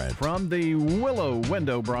Dalton Barrett. From the Willow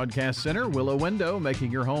Window Broadcast Center, Willow Window, making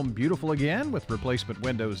your home beautiful again with replacement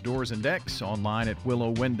windows, doors, and decks. Online at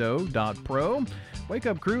willowwindow.pro. Wake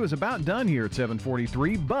Up Crew is about done here at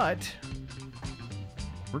 7:43, but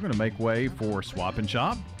we're going to make way for Swap and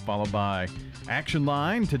Shop, followed by Action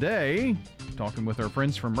Line today, talking with our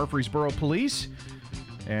friends from Murfreesboro Police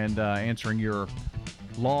and answering your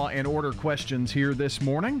law and order questions here this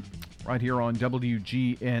morning, right here on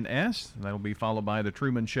WGNS. That'll be followed by The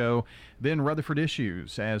Truman Show, then Rutherford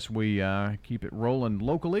Issues, as we keep it rolling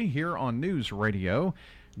locally here on News Radio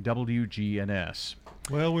WGNS.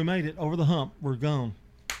 Well, we made it over the hump. We're gone.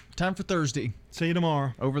 Time for Thursday. See you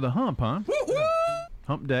tomorrow. Over the hump, huh? Woo-woo!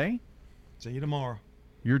 Hump day. See you tomorrow.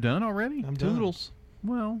 You're done already? I'm Toodles.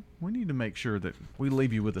 Done. Well, we need to make sure that we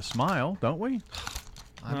leave you with a smile, don't we?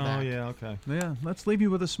 I'm back. Yeah, okay. Yeah, let's leave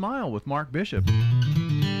you with a smile with Mark Bishop.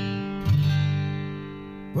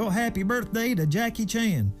 Well, happy birthday to Jackie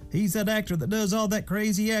Chan. He's that actor that does all that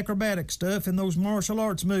crazy acrobatic stuff in those martial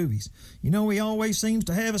arts movies. You know, he always seems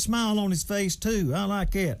to have a smile on his face, too. I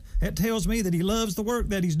like that. That tells me that he loves the work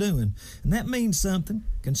that he's doing. And that means something.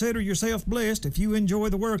 Consider yourself blessed if you enjoy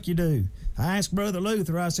the work you do. I asked Brother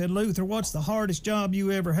Luther, I said, Luther, what's the hardest job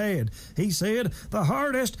you ever had? He said, the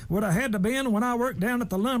hardest would have had to been when I worked down at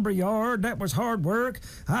the lumber yard. That was hard work.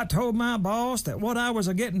 I told my boss that what I was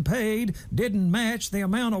getting paid didn't match the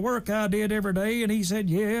amount of work I did every day, and he said,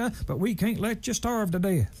 yeah, but we can't let you starve to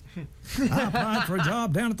death. I applied for a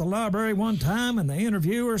job down at the library one time, and the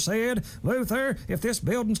interviewer said, Luther, if this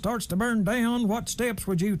building starts to burn down, what steps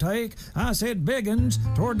would you take? I said, big uns,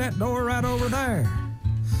 toward that door right over there.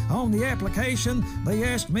 On the application, they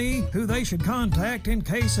asked me who they should contact in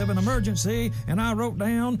case of an emergency, and I wrote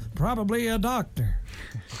down probably a doctor.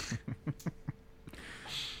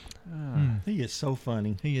 He is so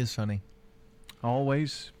funny. He is funny.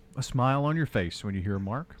 Always a smile on your face when you hear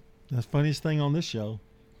Mark. That's the funniest thing on this show.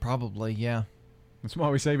 Probably, yeah. That's why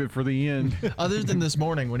we save it for the end. Other than this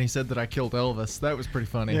morning when he said that I killed Elvis. That was pretty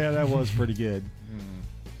funny. Yeah, that was pretty good.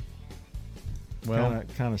 Well,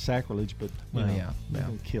 kind of sacrilege, but Well, you know, yeah.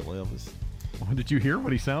 Kill Elvis. Did you hear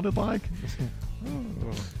what he sounded like?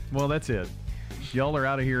 Well, that's it. Y'all are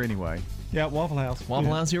out of here anyway. Yeah, Waffle House.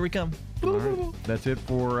 Waffle House, here we come. All right. That's it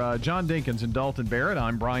for John Dinkins and Dalton Barrett.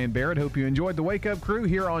 I'm Brian Barrett. Hope you enjoyed the Wake Up Crew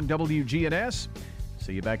here on WGNS.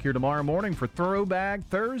 See you back here tomorrow morning for Throwback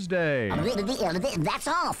Thursday. That's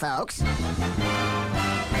all, folks.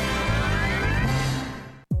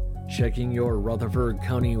 Checking your Rutherford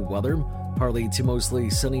County weather. Partly to mostly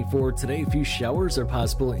sunny for today. A few showers are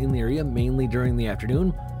possible in the area, mainly during the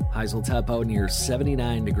afternoon. Highs will top out near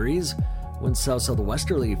 79 degrees. Winds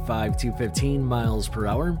south-southwesterly 5 to 15 miles per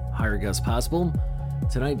hour. Higher gusts possible.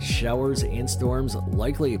 Tonight, showers and storms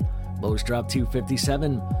likely. Lows drop to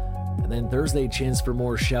 57. And then Thursday, chance for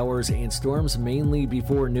more showers and storms, mainly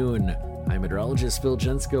before noon. I'm meteorologist Phil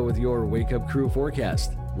Jensko with your Wake Up Crew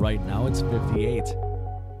forecast. Right now, it's 58.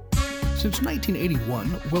 Since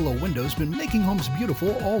 1981, Willow Window's been making homes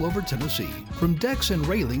beautiful all over Tennessee, from decks and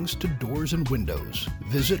railings to doors and windows.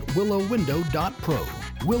 Visit willowwindow.pro.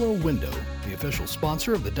 Willow Window, the official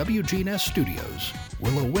sponsor of the WGNS studios.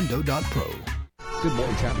 willowwindow.pro. Good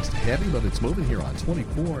morning. Traffic's heavy, but it's moving here on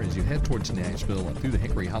 24 as you head towards Nashville and through the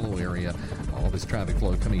Hickory Hollow area. All this traffic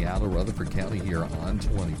flow coming out of Rutherford County here on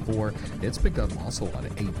 24. It's picked up also on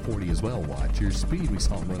 840 as well. Watch your speed. We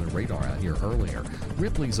saw them running radar out here earlier.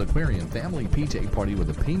 Ripley's Aquarium Family PJ Party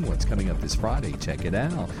with the Penguins coming up this Friday. Check it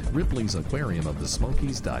out. Ripley's Aquarium of the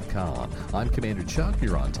Smokies.com. I'm Commander Chuck.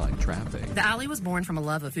 You're on time traffic. The Alley was born from a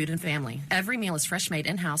love of food and family. Every meal is fresh made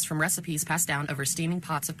in-house from recipes passed down over steaming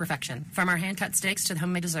pots of perfection. From our hand-cut steaks to the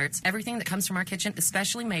homemade desserts, everything that comes from our kitchen is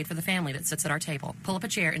specially made for the family that sits at our table. Pull up a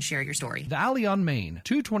chair and share your story. The Alley on Main,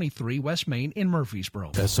 223 West Main in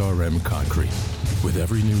Murfreesboro. SRM Concrete. With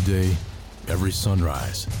every new day, every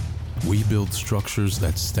sunrise, we build structures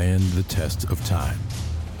that stand the test of time.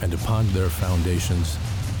 And upon their foundations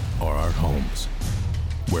are our homes,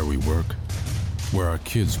 where we work, where our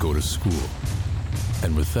kids go to school.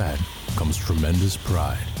 And with that comes tremendous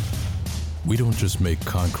pride. We don't just make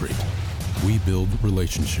concrete. We build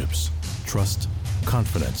relationships, trust,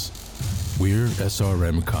 confidence. We're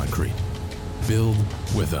SRM Concrete. Build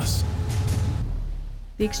with us.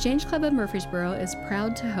 The Exchange Club of Murfreesboro is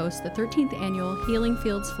proud to host the 13th annual Healing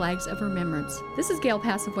Fields Flags of Remembrance. This is Gail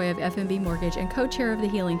Passavoy of FMB Mortgage and co-chair of the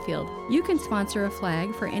Healing Field. You can sponsor a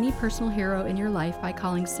flag for any personal hero in your life by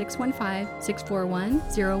calling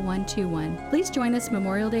 615-641-0121. Please join us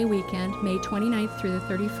Memorial Day weekend, May 29th through the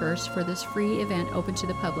 31st for this free event open to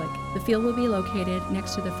the public. The field will be located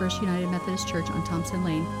next to the First United Methodist Church on Thompson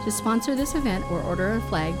Lane. To sponsor this event or order a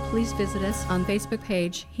flag, please visit us on Facebook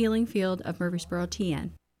page Healing Field of Murfreesboro TN.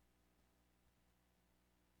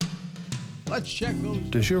 Let's check those.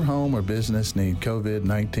 Does your home or business need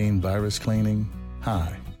COVID-19 virus cleaning?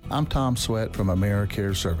 Hi, I'm Tom Sweat from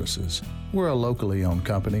AmeriCare Services. We're a locally owned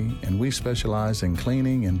company, and we specialize in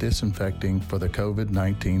cleaning and disinfecting for the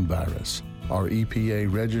COVID-19 virus. Our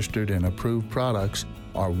EPA-registered and approved products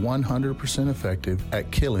are 100% effective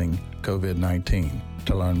at killing COVID-19.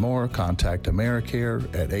 To learn more, contact AmeriCare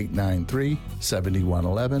at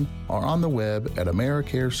 893-7111 or on the web at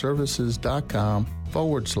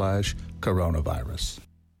americareservices.com/coronavirus.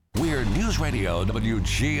 We're News Radio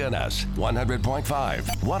WGNS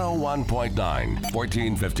 100.5, 101.9,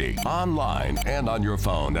 1450. Online and on your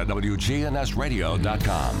phone at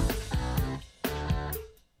WGNSradio.com.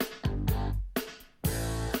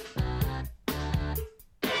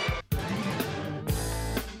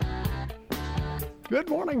 Good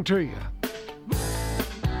morning to you.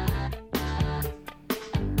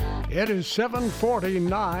 It is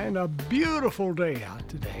 7:49, a beautiful day out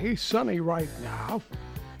today, sunny right now.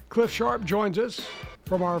 Cliff Sharp joins us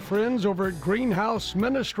from our friends over at Greenhouse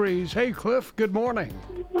Ministries. Hey, Cliff, good morning.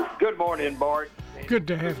 Good morning, Bart. Good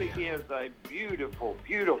to have you. It really is a beautiful,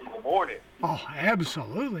 beautiful morning. Oh,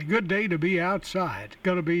 absolutely. Good day to be outside.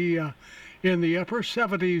 Going to be in the upper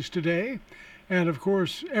 70s today. And, of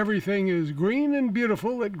course, everything is green and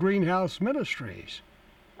beautiful at Greenhouse Ministries.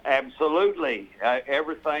 Absolutely.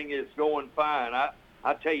 Everything is going fine. I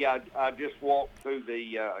tell you, I just walked through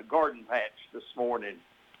the garden patch this morning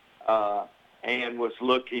and was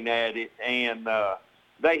looking at it, and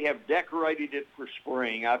they have decorated it for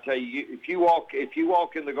spring. I tell you, if you walk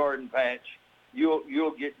in the garden patch,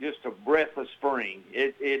 you'll get just a breath of spring.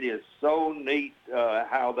 It is so neat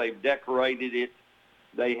how they've decorated it.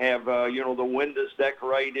 They have, the windows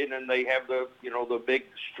decorated, and they have the big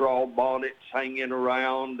straw bonnets hanging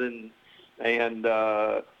around, and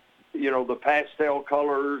the pastel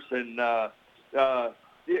colors, and it'll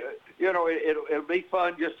be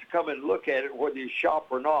fun just to come and look at it, whether you shop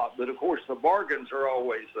or not. But of course, the bargains are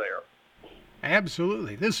always there.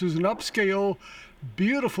 Absolutely, this is an upscale,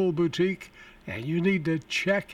 beautiful boutique and you need to check